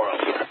 acting 4-0.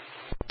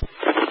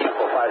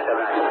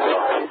 5-7 acting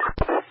 4-0.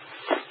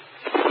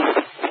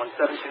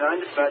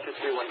 1729, dispatcher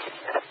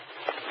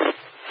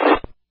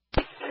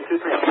 312.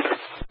 230.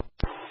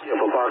 Yeah,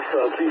 for box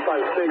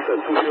 356, a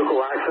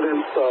two-vehicle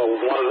accident.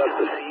 One left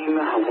the scene.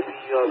 Will be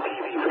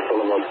TV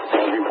fulfilling a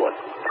report.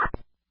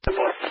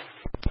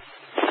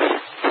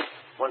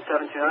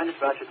 1729,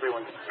 dispatcher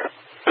 312.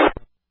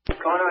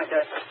 Car 9, K.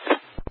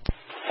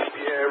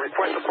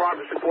 Request a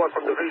progress report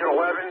from Division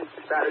 11.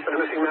 Status of the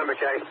missing member,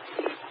 K.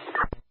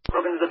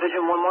 Broken to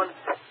Division 11.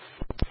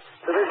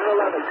 Division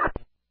 11.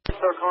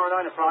 Sir, Car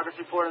 9, a progress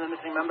report on the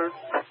missing member.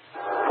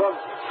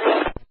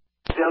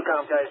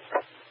 Fieldcom, K.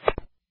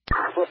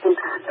 10-4.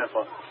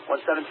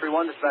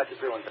 1731, dispatcher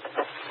 312.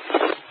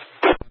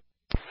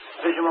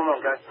 Division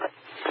 11, K.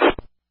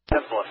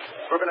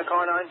 10-4. Broken to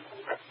Car 9.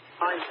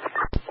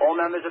 All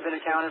members have been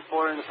accounted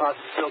for in the process,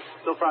 still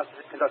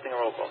conducting a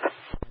roll call.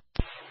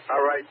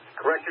 All right.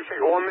 Correct, you say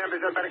all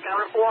members have been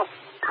accounted for?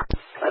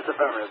 That's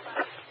affirmative.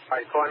 All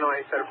right, car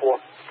 9, 10-4.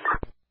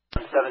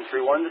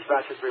 731,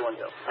 dispatcher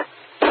 312.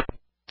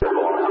 10-4,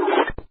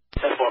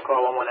 car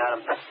 11,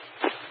 Adam.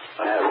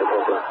 Adam to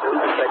Brooklyn.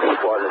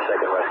 Second squad and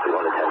second rescue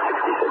on the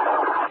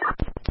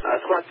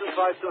 1066. Squad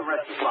 252 and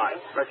rescue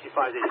 5. Rescue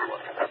 5 is 84.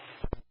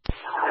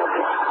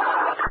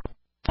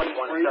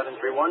 1731,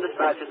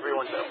 dispatcher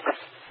 312.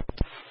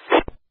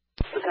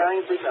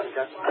 Battalion 37,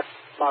 okay.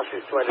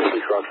 Boxes 23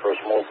 trucks for a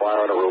small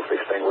fire on a roof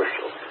extinguished.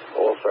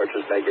 All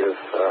searches negative.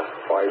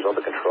 Fire's under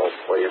control.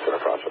 Way into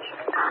the process.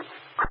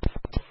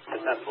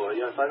 You want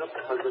to find up?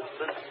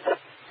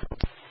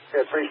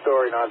 Yeah,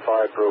 3-story,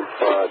 non-fireproof,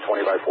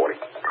 20 by 40.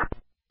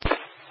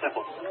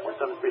 Simple.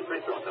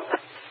 1733, 312.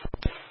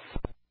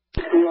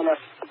 2-0.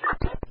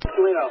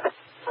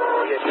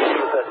 Yeah, can you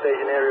use that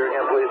station area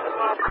again, please?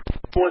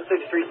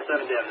 46th Street,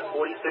 7th Avenue.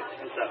 46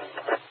 and 7.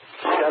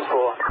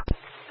 10-4.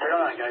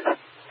 309, guys.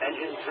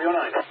 Engine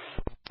 309.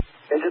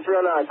 Engine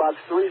 309, box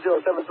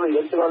 3073.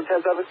 Engine on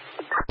 10-7.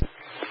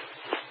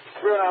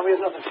 309, we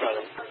have nothing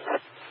further.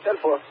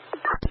 10-4.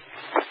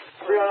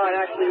 309,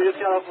 actually, we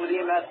just got off with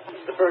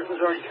EMS. The person's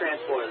already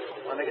transported.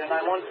 Want to make it a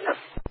 9-1?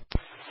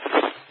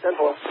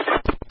 10-4.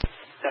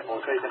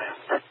 10-4, crazy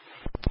man.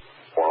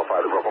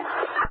 105 to Brooklyn.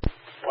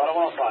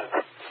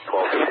 105.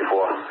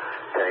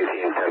 1254.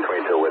 1018,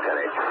 1022 with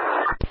 10-8.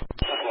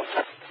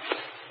 10-4.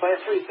 Class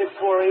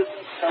 3648,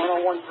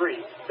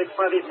 7013,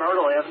 658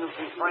 Myrtle Avenue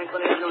between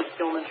Franklin Avenue and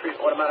Stillman Street,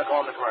 automatic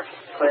alarm to commercial.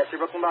 Class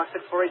 3 Brooklyn Box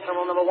 648,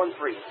 terminal number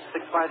 13,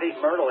 658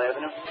 Myrtle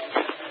Avenue.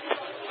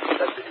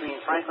 That's between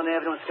Franklin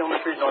Avenue and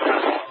Stillman Street,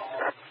 automatic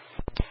alarm.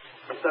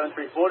 From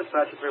 734,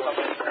 dispatcher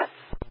 311.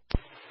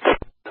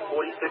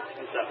 46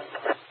 and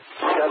 7.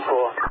 10-4.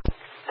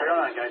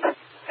 309, guys.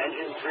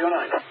 Engine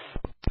 309.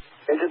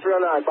 Engine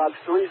 309, box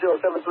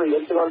 3073.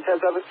 Anything on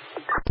 10-7?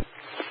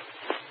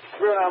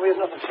 309, we have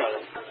nothing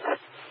further.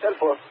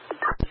 10-4.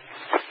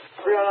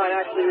 309,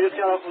 actually, we just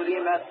got off with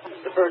EMS.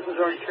 The person's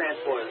already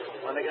transported.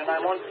 Want to get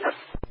a 9-1?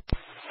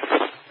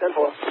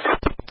 10-4.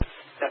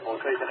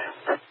 10-4, say the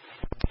name.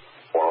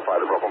 105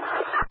 to Brooklyn.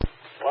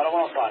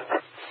 105.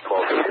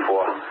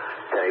 1254.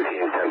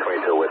 1018,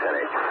 1022 with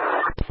 10-8.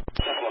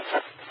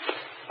 10-4.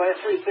 Class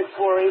 3,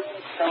 648,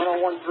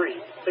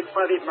 7013,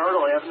 658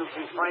 Myrtle Avenue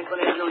between Franklin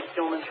Avenue and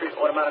Stillman Street,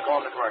 automatic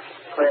alarm to commercial.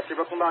 Class 3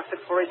 Brooklyn Box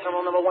 648,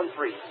 terminal number 13,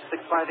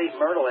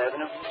 658 Myrtle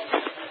Avenue.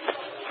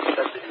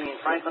 That's between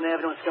Franklin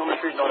Avenue and Stillman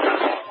Street,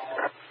 automatic alarm.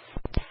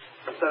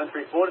 From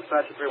 734,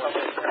 dispatcher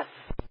 311.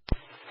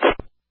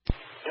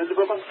 Unit to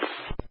Brooklyn.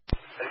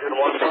 Engine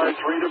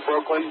 153 to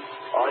Brooklyn.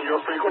 On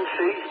your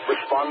frequency,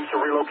 respond to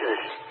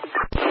relocation.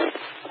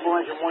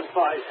 Engine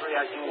 153,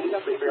 acting on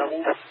 3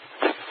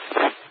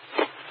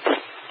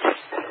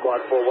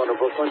 Squad 4-1 to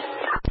Brooklyn.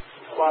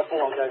 Squad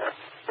 4, okay.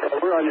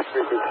 We're on your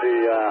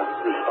frequency,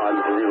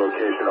 respond to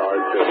relocation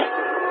RJ.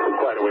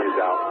 We're quite a ways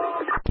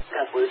out.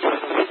 Yes, we're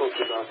supposed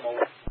to go.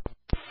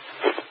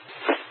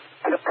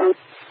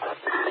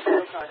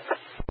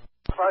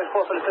 5-4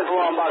 for the fifth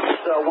alarm box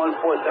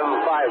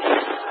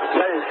 1475.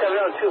 That is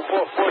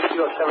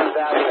 70244 7th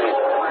Avenue.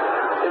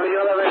 Division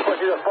 11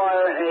 reported a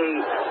fire in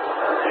a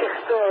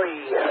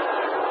 6-story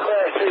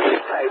Class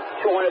 3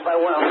 type, 200 by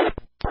 100,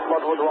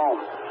 multiple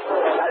dwelling.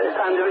 At this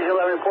time, Division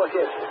 11 reports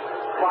yes,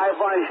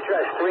 5 body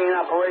stress, 3 in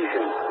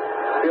operation.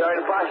 We are in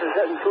the process of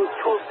setting two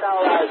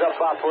tower lines up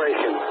for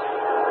operation.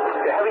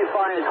 The heavy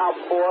fire in top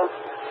floor,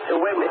 the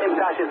wind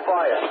impacted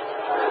fire.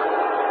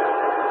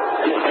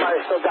 And the fire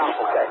is still down,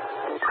 okay.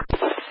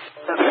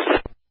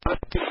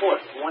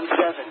 Report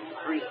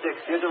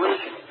 1736, your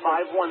duration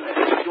 51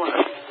 minutes. 10-4.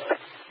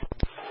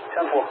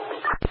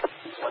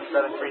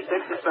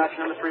 1736, dispatch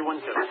number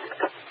 312.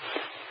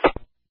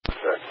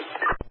 Okay.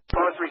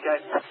 Power 3,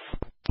 guys.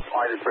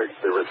 On your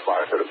frequency,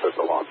 respond to the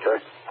fifth alarm, okay?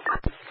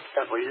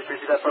 10-4, you just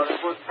received that progress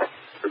report?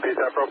 Repeat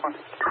that, Brooklyn.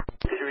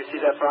 Did you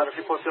receive that progress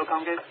report,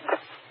 Philcom gate?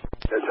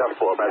 Yeah,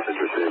 10-4,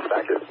 message received.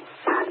 Thank you.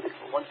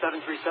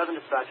 1737,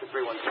 dispatcher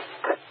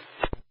 312.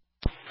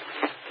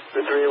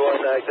 The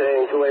 3-1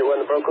 acting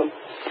 281 to Brooklyn.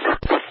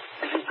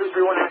 Engine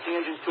 231 acting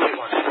engine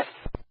 281.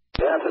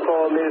 You have to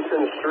call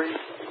Mason Street.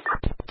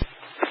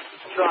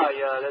 Try,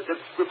 there's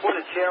a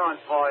reported chair on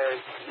fire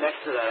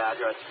next to that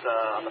address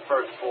on the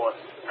first floor.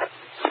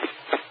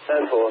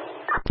 10-4.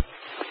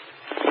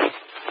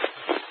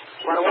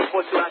 Ladder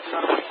 142 acting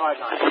on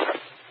 159.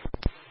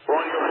 We're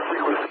on your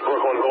frequency,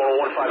 Brooklyn, going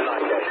on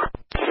 159, okay?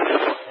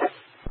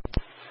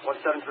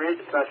 1738,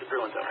 dispatcher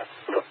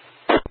 312.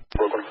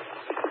 Brooklyn.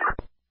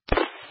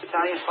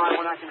 Italian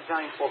 51 acting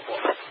Italian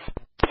 44.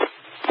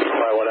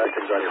 5-1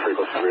 acting on your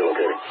frequency,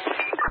 relocating.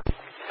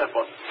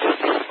 10-4.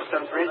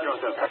 1738, 0-7.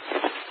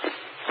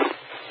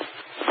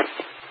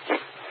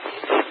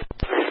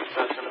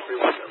 Dispatch number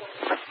 312.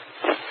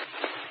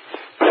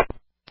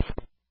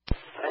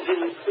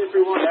 Engine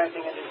 231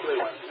 acting engine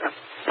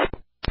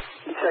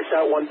 281. You checked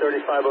out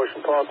 135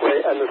 Ocean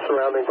Parkway and the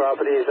surrounding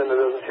properties, and there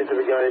doesn't seem to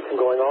be anything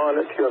going on.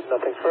 If you have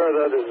nothing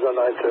further, this is a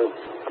 9-2.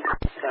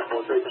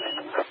 10-4, 3 to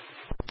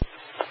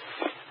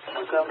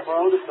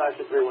 1740, dispatch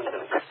to 312.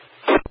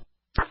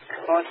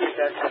 Car 3,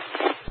 guys.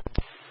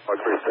 Car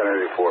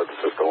 3, 1084, the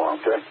fifth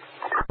alarm, okay?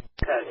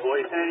 Okay,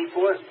 boy,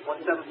 1084,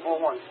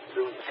 1741.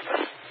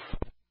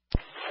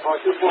 Car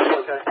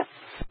 244, okay.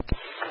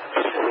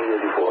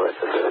 1084, that's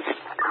it.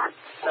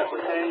 That's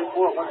 1084,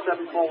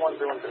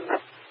 1741,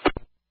 312.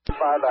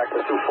 5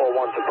 acting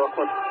 241 to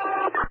Brooklyn.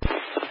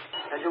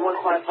 Engine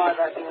 155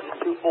 acting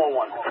engine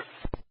 241.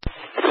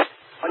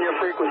 On your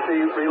frequency,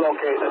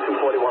 relocate the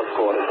 241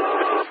 quarters.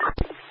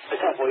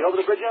 Boy, you over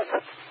the bridge yet? 2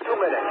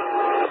 minutes.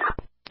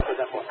 What's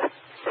that for?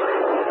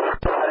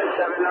 Ladder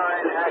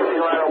 79,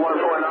 acting ladder 149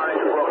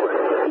 to Brooklyn.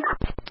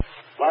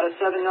 Ladder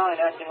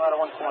 79, acting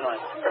ladder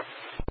 149.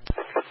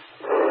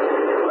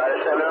 Ladder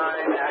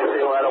 79,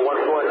 acting ladder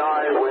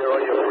 149, we're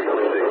on your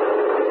frequency.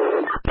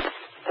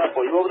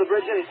 Boy, you over the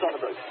bridge yet? He's on the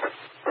bridge.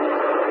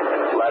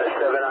 Ladder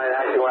 79,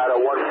 acting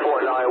ladder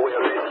 149, we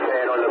are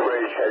mid-span on the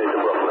bridge headed to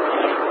Brooklyn.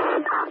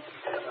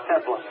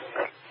 10-4.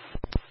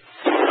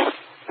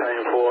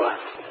 9-4.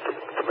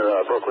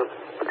 Brooklyn.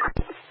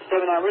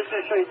 79, we're just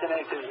going to show you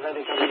tonight because there's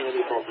anything coming in the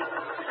default.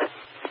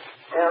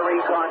 Air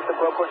recon to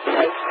Brooklyn.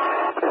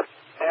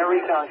 Air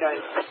recon,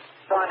 guys.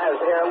 Sun has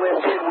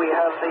airlifted. We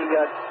have the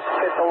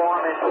fifth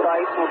alarm in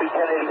sight. We'll be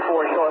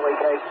 1084 shortly,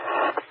 Kate.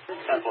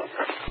 10-4.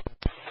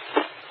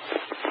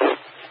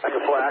 I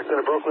can fly actor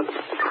to Brooklyn.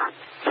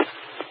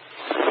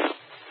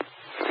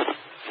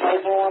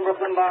 Alarm 1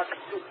 Brooklyn Box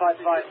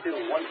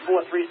 2552,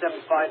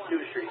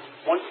 143752 Street,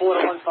 14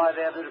 to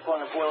 15 Avenue,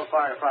 deploying a boiler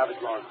fire in a private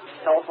dwelling.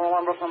 Telephone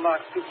 1 Brooklyn Box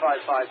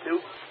 2552,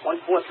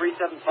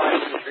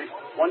 143752 Street,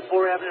 14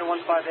 Avenue,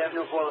 15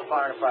 Avenue, boiler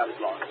fire in a private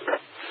dwelling.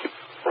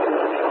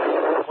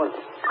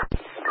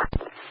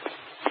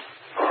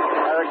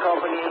 Ladder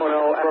Company 10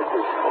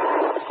 Brooklyn.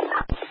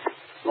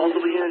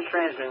 Multiple units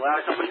transmitting.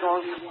 Ladder Company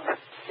calling?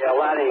 Yeah,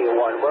 Ladder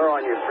 81. We're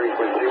on your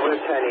frequency. We're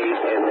 10-8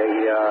 in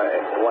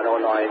the 109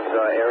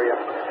 area.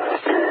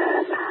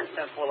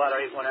 10-4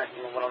 Ladder 81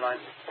 acting on 109.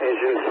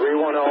 Engine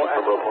 310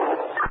 at Brooklyn.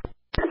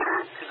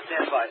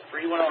 Stand by.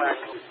 310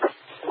 acting.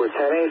 We're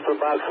 10-8 for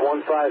box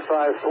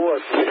 1554.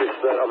 We just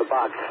on the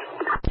box.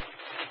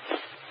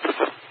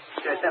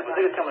 Okay, 10-4. I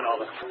think it's coming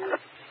over.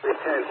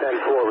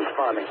 10-4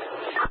 responding.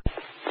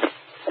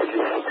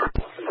 Engine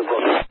to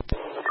Brooklyn.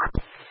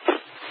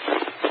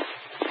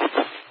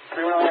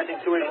 310 acting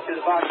 282.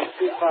 The box is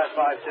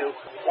 2552,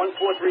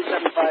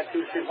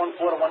 143752 Street, 14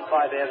 to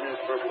 15 Avenue,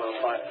 Brooklyn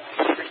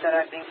 5. 310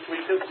 acting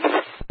 22.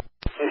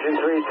 Engine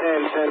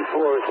 310,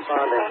 10-4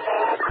 responding.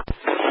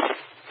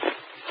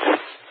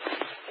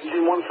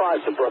 Engine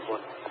 15 to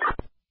Brooklyn.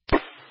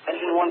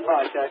 Engine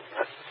 15, okay.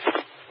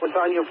 What's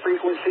on your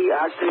frequency?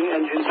 Acting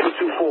engine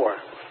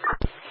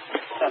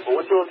 224. 10-4.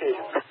 What's your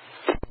location?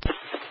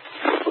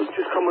 We're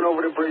just coming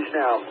over the bridge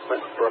now,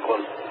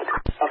 Brooklyn.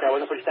 Okay,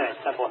 what's the push tank?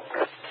 10-4.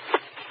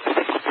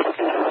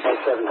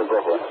 57 to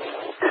Brooklyn.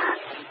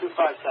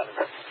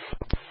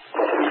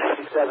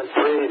 257.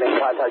 73, then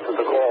contact with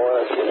the caller.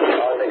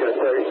 I'll make it a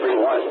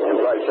 33-1,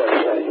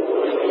 257.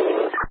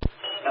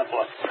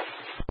 10-4.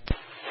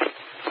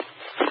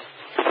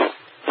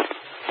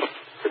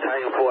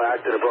 Battalion 4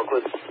 active to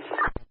Brooklyn.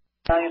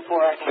 Battalion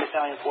 4 acting,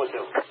 Battalion 4-2.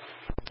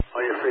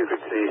 On your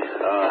frequency,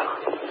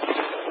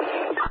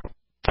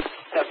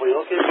 10-4, you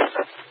located?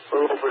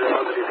 we're over there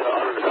under the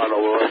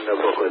tunnel. We're in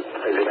Brooklyn.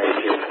 Engine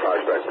 18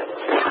 prospect.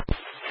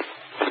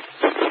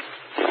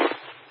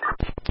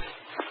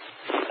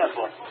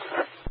 10-4.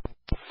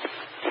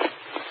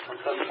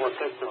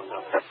 1746 doing so.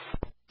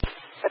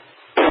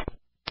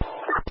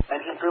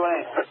 Engine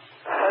 318.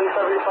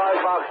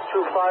 1075, box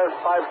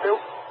 2552.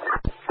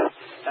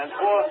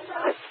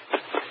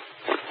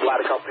 10-4.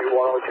 Ladder Company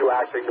 102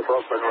 acting to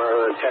Brooklyn.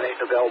 We're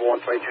 10-8 available,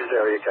 122's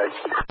area, okay?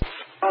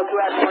 2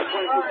 acting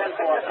 122,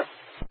 10-4.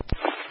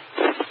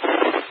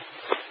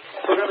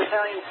 Program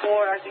Battalion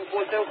 4 acting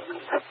 4-2. 4.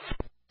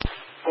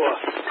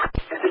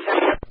 Into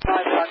 10-5,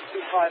 box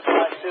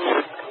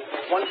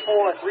 2552,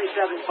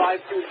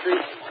 143752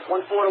 Street,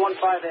 14 to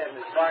 15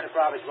 Avenue, fire in a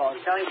private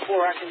dwelling. Battalion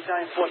 4 acting,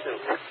 Battalion 4-2.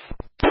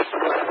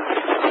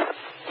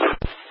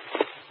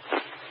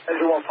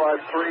 Engine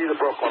 153 to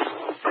Brooklyn.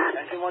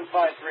 Engine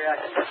 153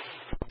 acting.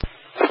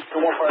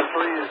 Engine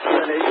 153 is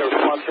 10-8, your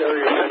response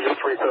area is engine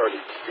 330.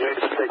 You need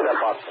to take that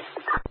box.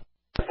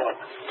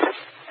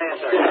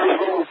 Answer.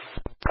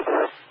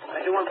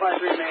 Engine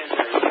 153 main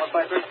area.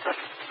 153?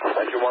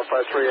 Engine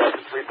 153,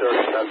 engine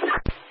 330.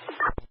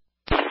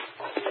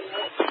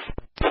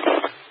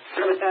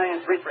 That's Battalion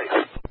 3-3.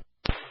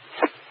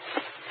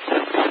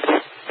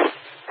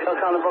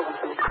 Telecom to Brooklyn.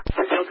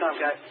 Telecom,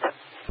 guys.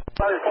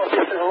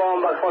 546 is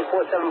along box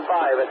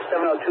 1475 at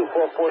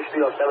 70244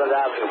 Street on 7th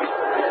Avenue.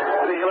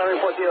 Please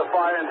 1114 a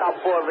fire on top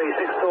floor of a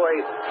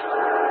 6-story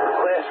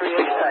Class 3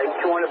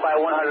 H-type, 200 by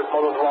 100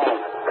 motor dwelling.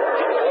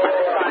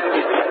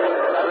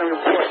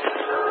 Report.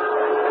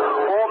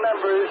 All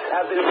members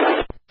have been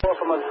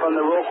informed from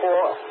the roll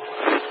call.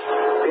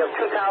 We have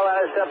 2 tower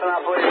ladders set up in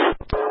operation.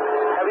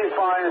 Heavy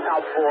fire on the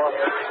top floor,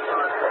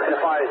 and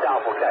the fire is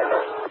doubtful, okay?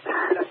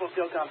 Central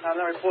Telecom, time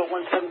now report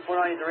 1749,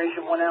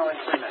 duration 1 hour and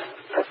 3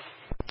 minutes.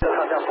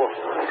 Telecom,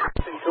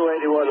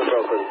 281 to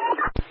Brooklyn.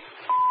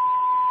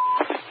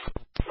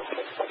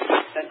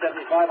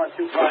 1075 on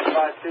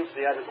 2552 for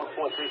the address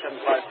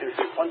 143752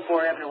 Street,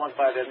 14 Avenue, 15 Avenue,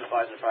 5 in the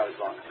private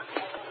zone.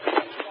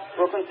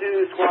 Brooklyn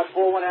 2, Squad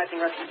 41, acting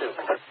rescue 2.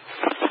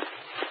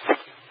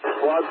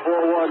 Squad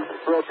 41,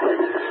 Brooklyn.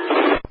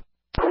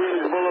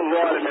 Queens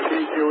Boulevard in the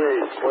BQE.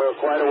 We're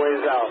quite a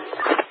ways out.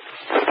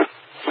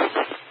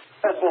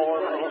 That's what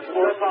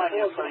we're fine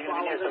here, so you're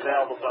going to be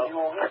available, so.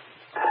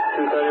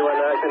 231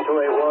 acting,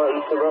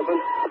 281 to Brooklyn.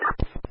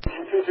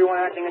 Engine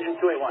 231 acting, engine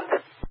 281.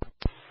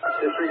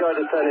 Disregard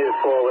the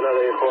 1084 with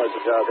other 84 at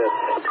the job here.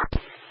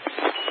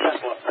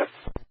 That's what.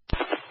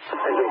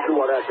 Engine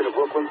 21 acting to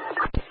Brooklyn.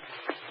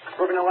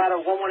 Brooklyn to ladder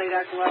 118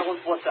 acting, ladder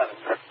 147.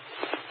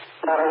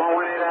 Ladder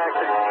 118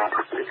 acting.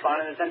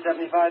 Responding to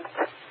 1075.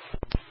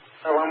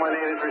 Ladder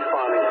 118 is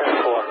responding,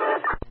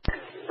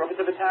 10-4. Brooklyn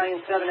to Battalion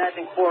 7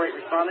 acting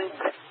 48 responding.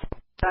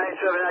 Battalion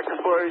 7 acting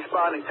 4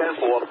 responding,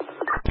 10-4.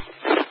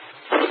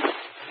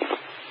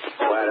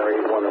 Ladder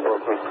 81 to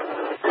Brooklyn.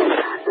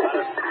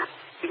 Ladder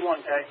 81,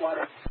 okay.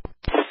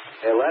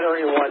 Yeah, ladder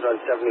 81's on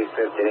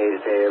 75th and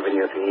 8th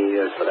Avenue if you need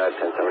us for that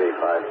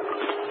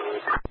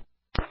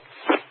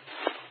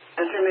 1075.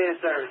 Entry main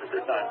service at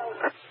this time.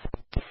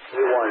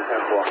 81,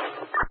 10-4.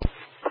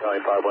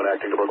 Battalion 51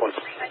 acting to Brooklyn.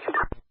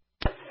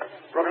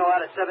 Brooklyn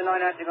ladder 79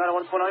 acting, ladder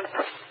 149.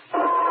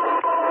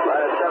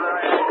 Ladder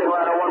 79 acting,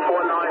 ladder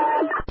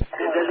 149.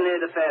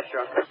 designated the fast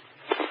truck.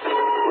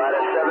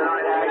 Ladder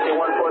 79 acting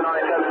 149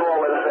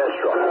 10-4 with a fast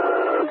truck.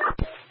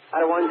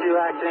 Ladder 12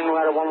 acting,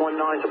 ladder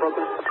 119 to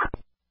Brooklyn.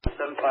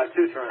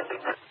 752 turn.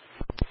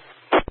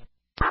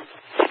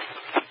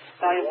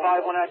 Italian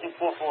 51 acting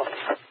 44.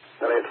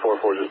 That ain't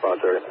 44, just about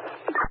 30.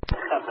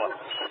 10-4.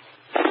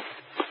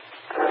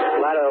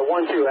 Ladder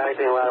 12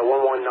 acting, ladder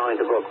 119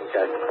 to Brooklyn,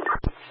 okay.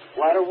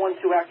 Ladder 12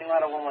 acting,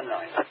 ladder 119.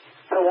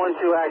 Ladder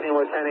 12 acting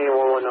with 10 and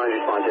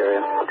 119 response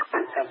area.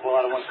 10-4,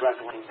 ladder 12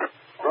 acting 1.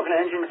 Broken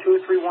engine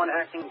 231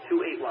 acting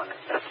 281.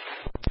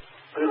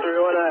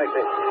 231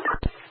 acting.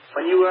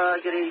 When you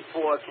get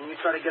 84, can you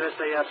try to get us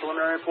a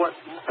preliminary report?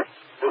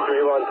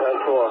 231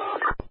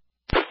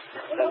 10-4.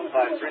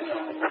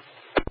 753.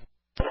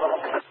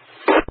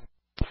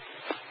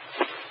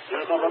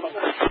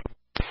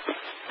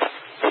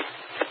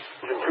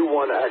 Engine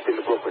 21 acting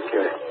to Brooklyn,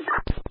 okay.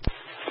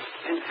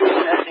 Engine 2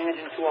 acting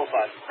engine 205.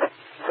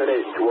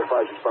 10-8,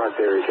 205 response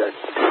area, check.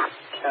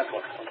 10-4.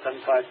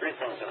 753.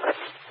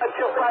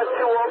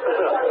 252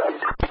 officer.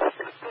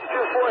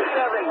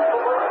 247.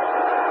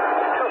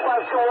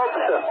 252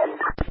 officer.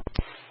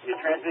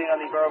 You're transmitting on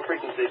the borough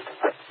frequency.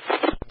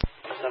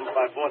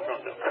 754 from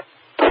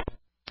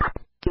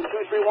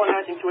 231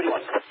 acting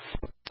 281.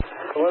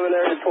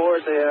 Preliminary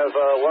report, they have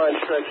line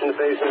stretch in the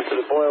basement to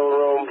the boiler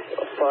room.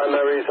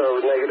 Primaries are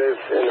negative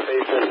in the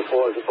basement, the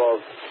floors above.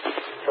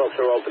 Trucks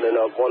are opening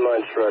up, one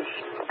line stretch.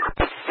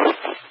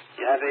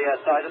 You have a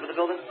size of the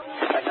building?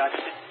 I got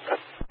you.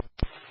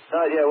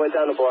 Not yet, went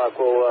down the block,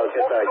 we'll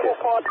get back in.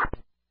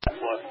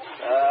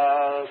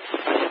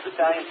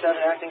 Battalion 7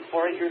 acting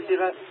 48, you receive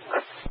that?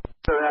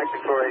 7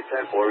 acting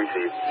 48, 10-4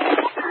 received.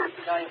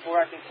 Battalion 4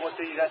 acting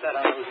 42, you got that?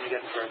 I don't know who's going to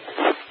get it first.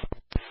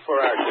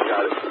 4 action,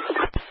 got it.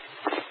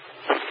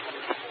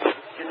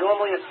 Your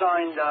normally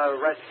assigned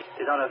rescue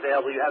is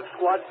unavailable. You have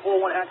Squad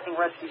 41 acting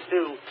rescue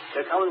 2.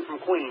 They're coming from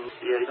Queens.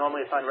 Your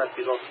normally assigned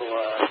rescue is also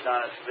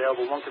not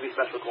available. One could be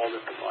special called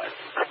if required.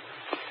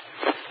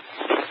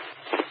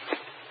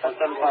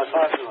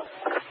 1755.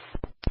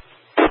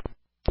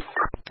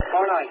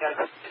 Car 9, guys.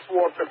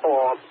 4 to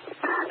 4.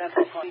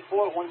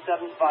 10-4,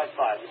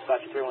 1755.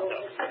 Dispatch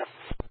 310.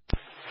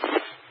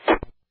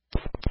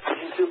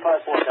 Engine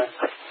 254, guys.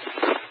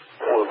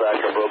 We're back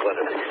in Brooklyn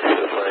if you can see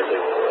this or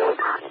anything.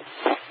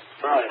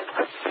 Right.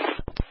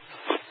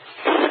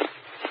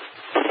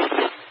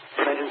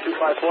 Engine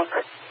 254.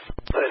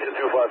 Engine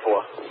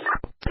 254.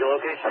 Your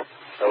location?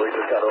 We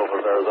just got over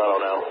Verrazano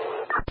now.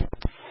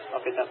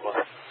 Okay, 10-4.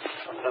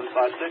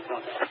 1756.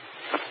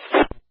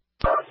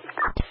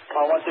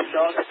 Car 16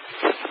 Charlotte.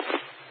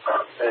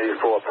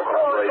 84 for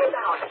operation.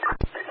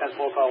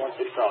 10-4, car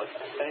 16 Charlotte.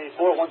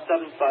 84,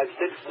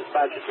 1756.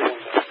 Dispatch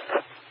 310.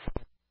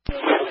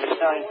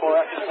 Battalion 4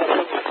 action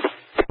 46.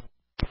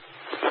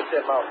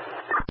 Step out.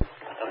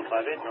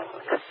 758.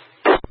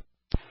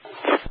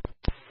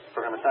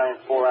 Program Battalion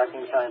 4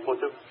 acting, Battalion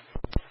 42.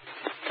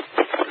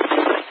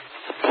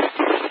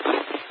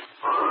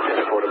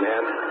 For the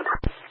man.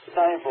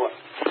 Battalion 4.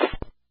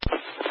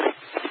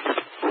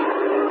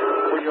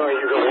 We're going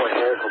to use a one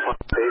here for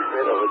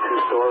basement over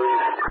 2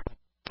 stories.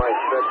 Line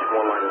stretch,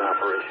 1 line in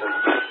operation.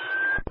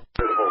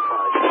 Visible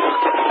 5.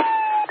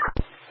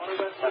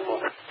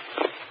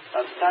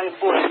 Battalion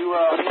 4, you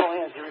on all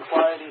hands, you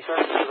require the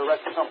services of the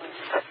rescue company.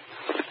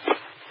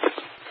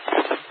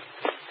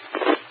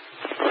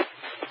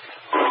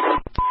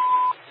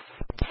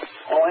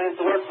 All hands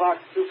to work,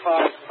 box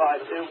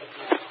 2552,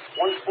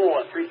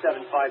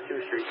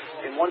 143752 Street.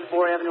 In 14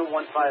 Avenue,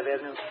 15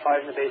 Avenue,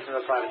 fire in the basement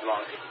of a private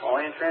dwelling. All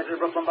hands transfer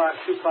to Brooklyn box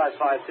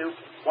 2552,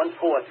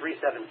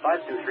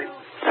 143752 Street.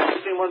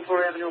 Between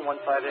 14 Avenue,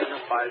 15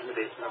 Avenue, fire in the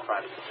basement of a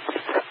private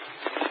dwelling.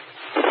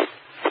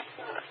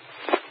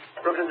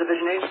 Brooklyn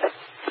Division 8.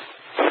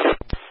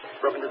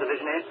 Brooklyn to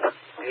Division 8.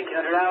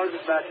 1800 hours,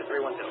 dispatch at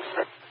 312.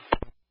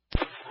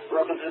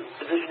 Brooklyn to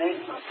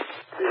Division 8.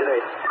 Division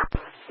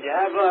 8. You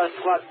have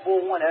Squad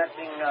 41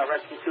 acting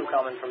rescue 2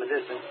 coming from a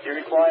distance. Do you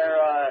require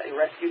a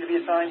rescue to be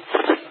assigned?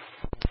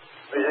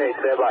 Division 8,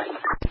 stand by.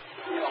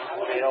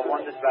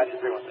 801, dispatch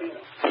at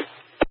 312.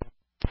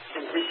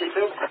 In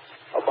 362?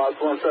 About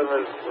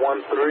 1713,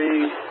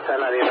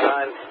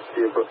 1099.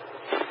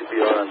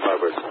 CPR and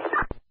Harvard.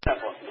 That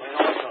one.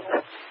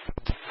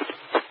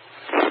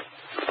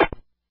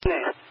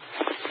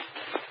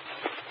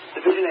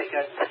 Division 8,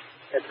 guys.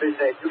 It's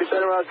Division 8. You can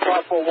turn around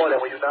Squad 41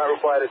 and we do not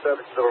require the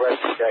services of a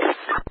rescue gang.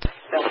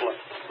 Temple.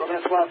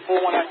 Brooklyn Squad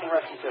 41 acting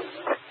rescue 2.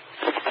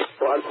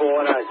 Squad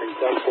 41 acting,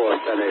 10-4,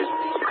 10-8.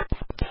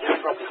 You're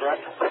in Brooklyn,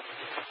 correct?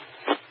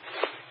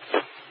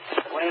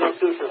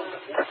 1802, sir.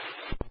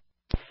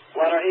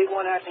 Ladder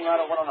 81 acting,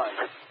 ladder 109.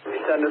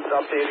 We send this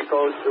updated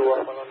codes to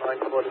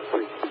 109 quarter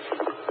street.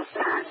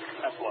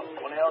 That's what.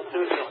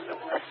 1802, sir.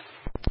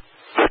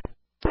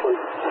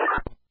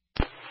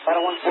 Ladder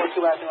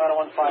 142 acting, ladder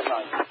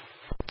 159.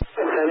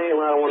 10-8,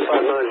 ladder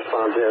 159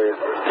 response area.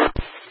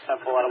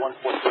 Temple, ladder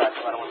 142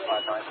 acting, ladder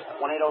 159.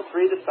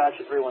 1803, dispatch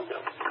at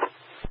 312.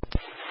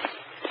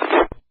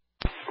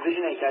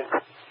 Division 8, guys.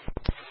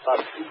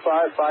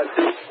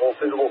 2552. All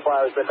physical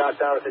fire has been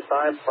knocked down at this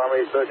time.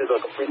 Primary searches are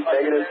completely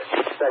negative.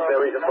 Second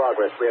areas in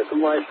progress. We have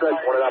 2 line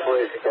stretch, 1 in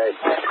operation, okay?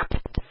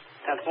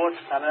 10-4,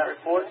 time of that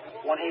report.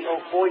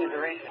 1804, your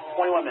duration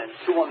 21 minutes.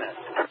 21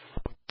 minutes.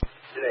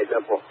 Today,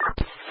 10-4.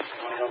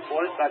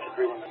 1804, dispatch at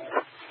 31 minutes.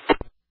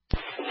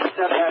 7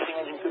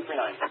 acting engine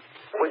 239.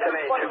 Within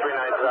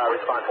 239 is our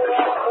response.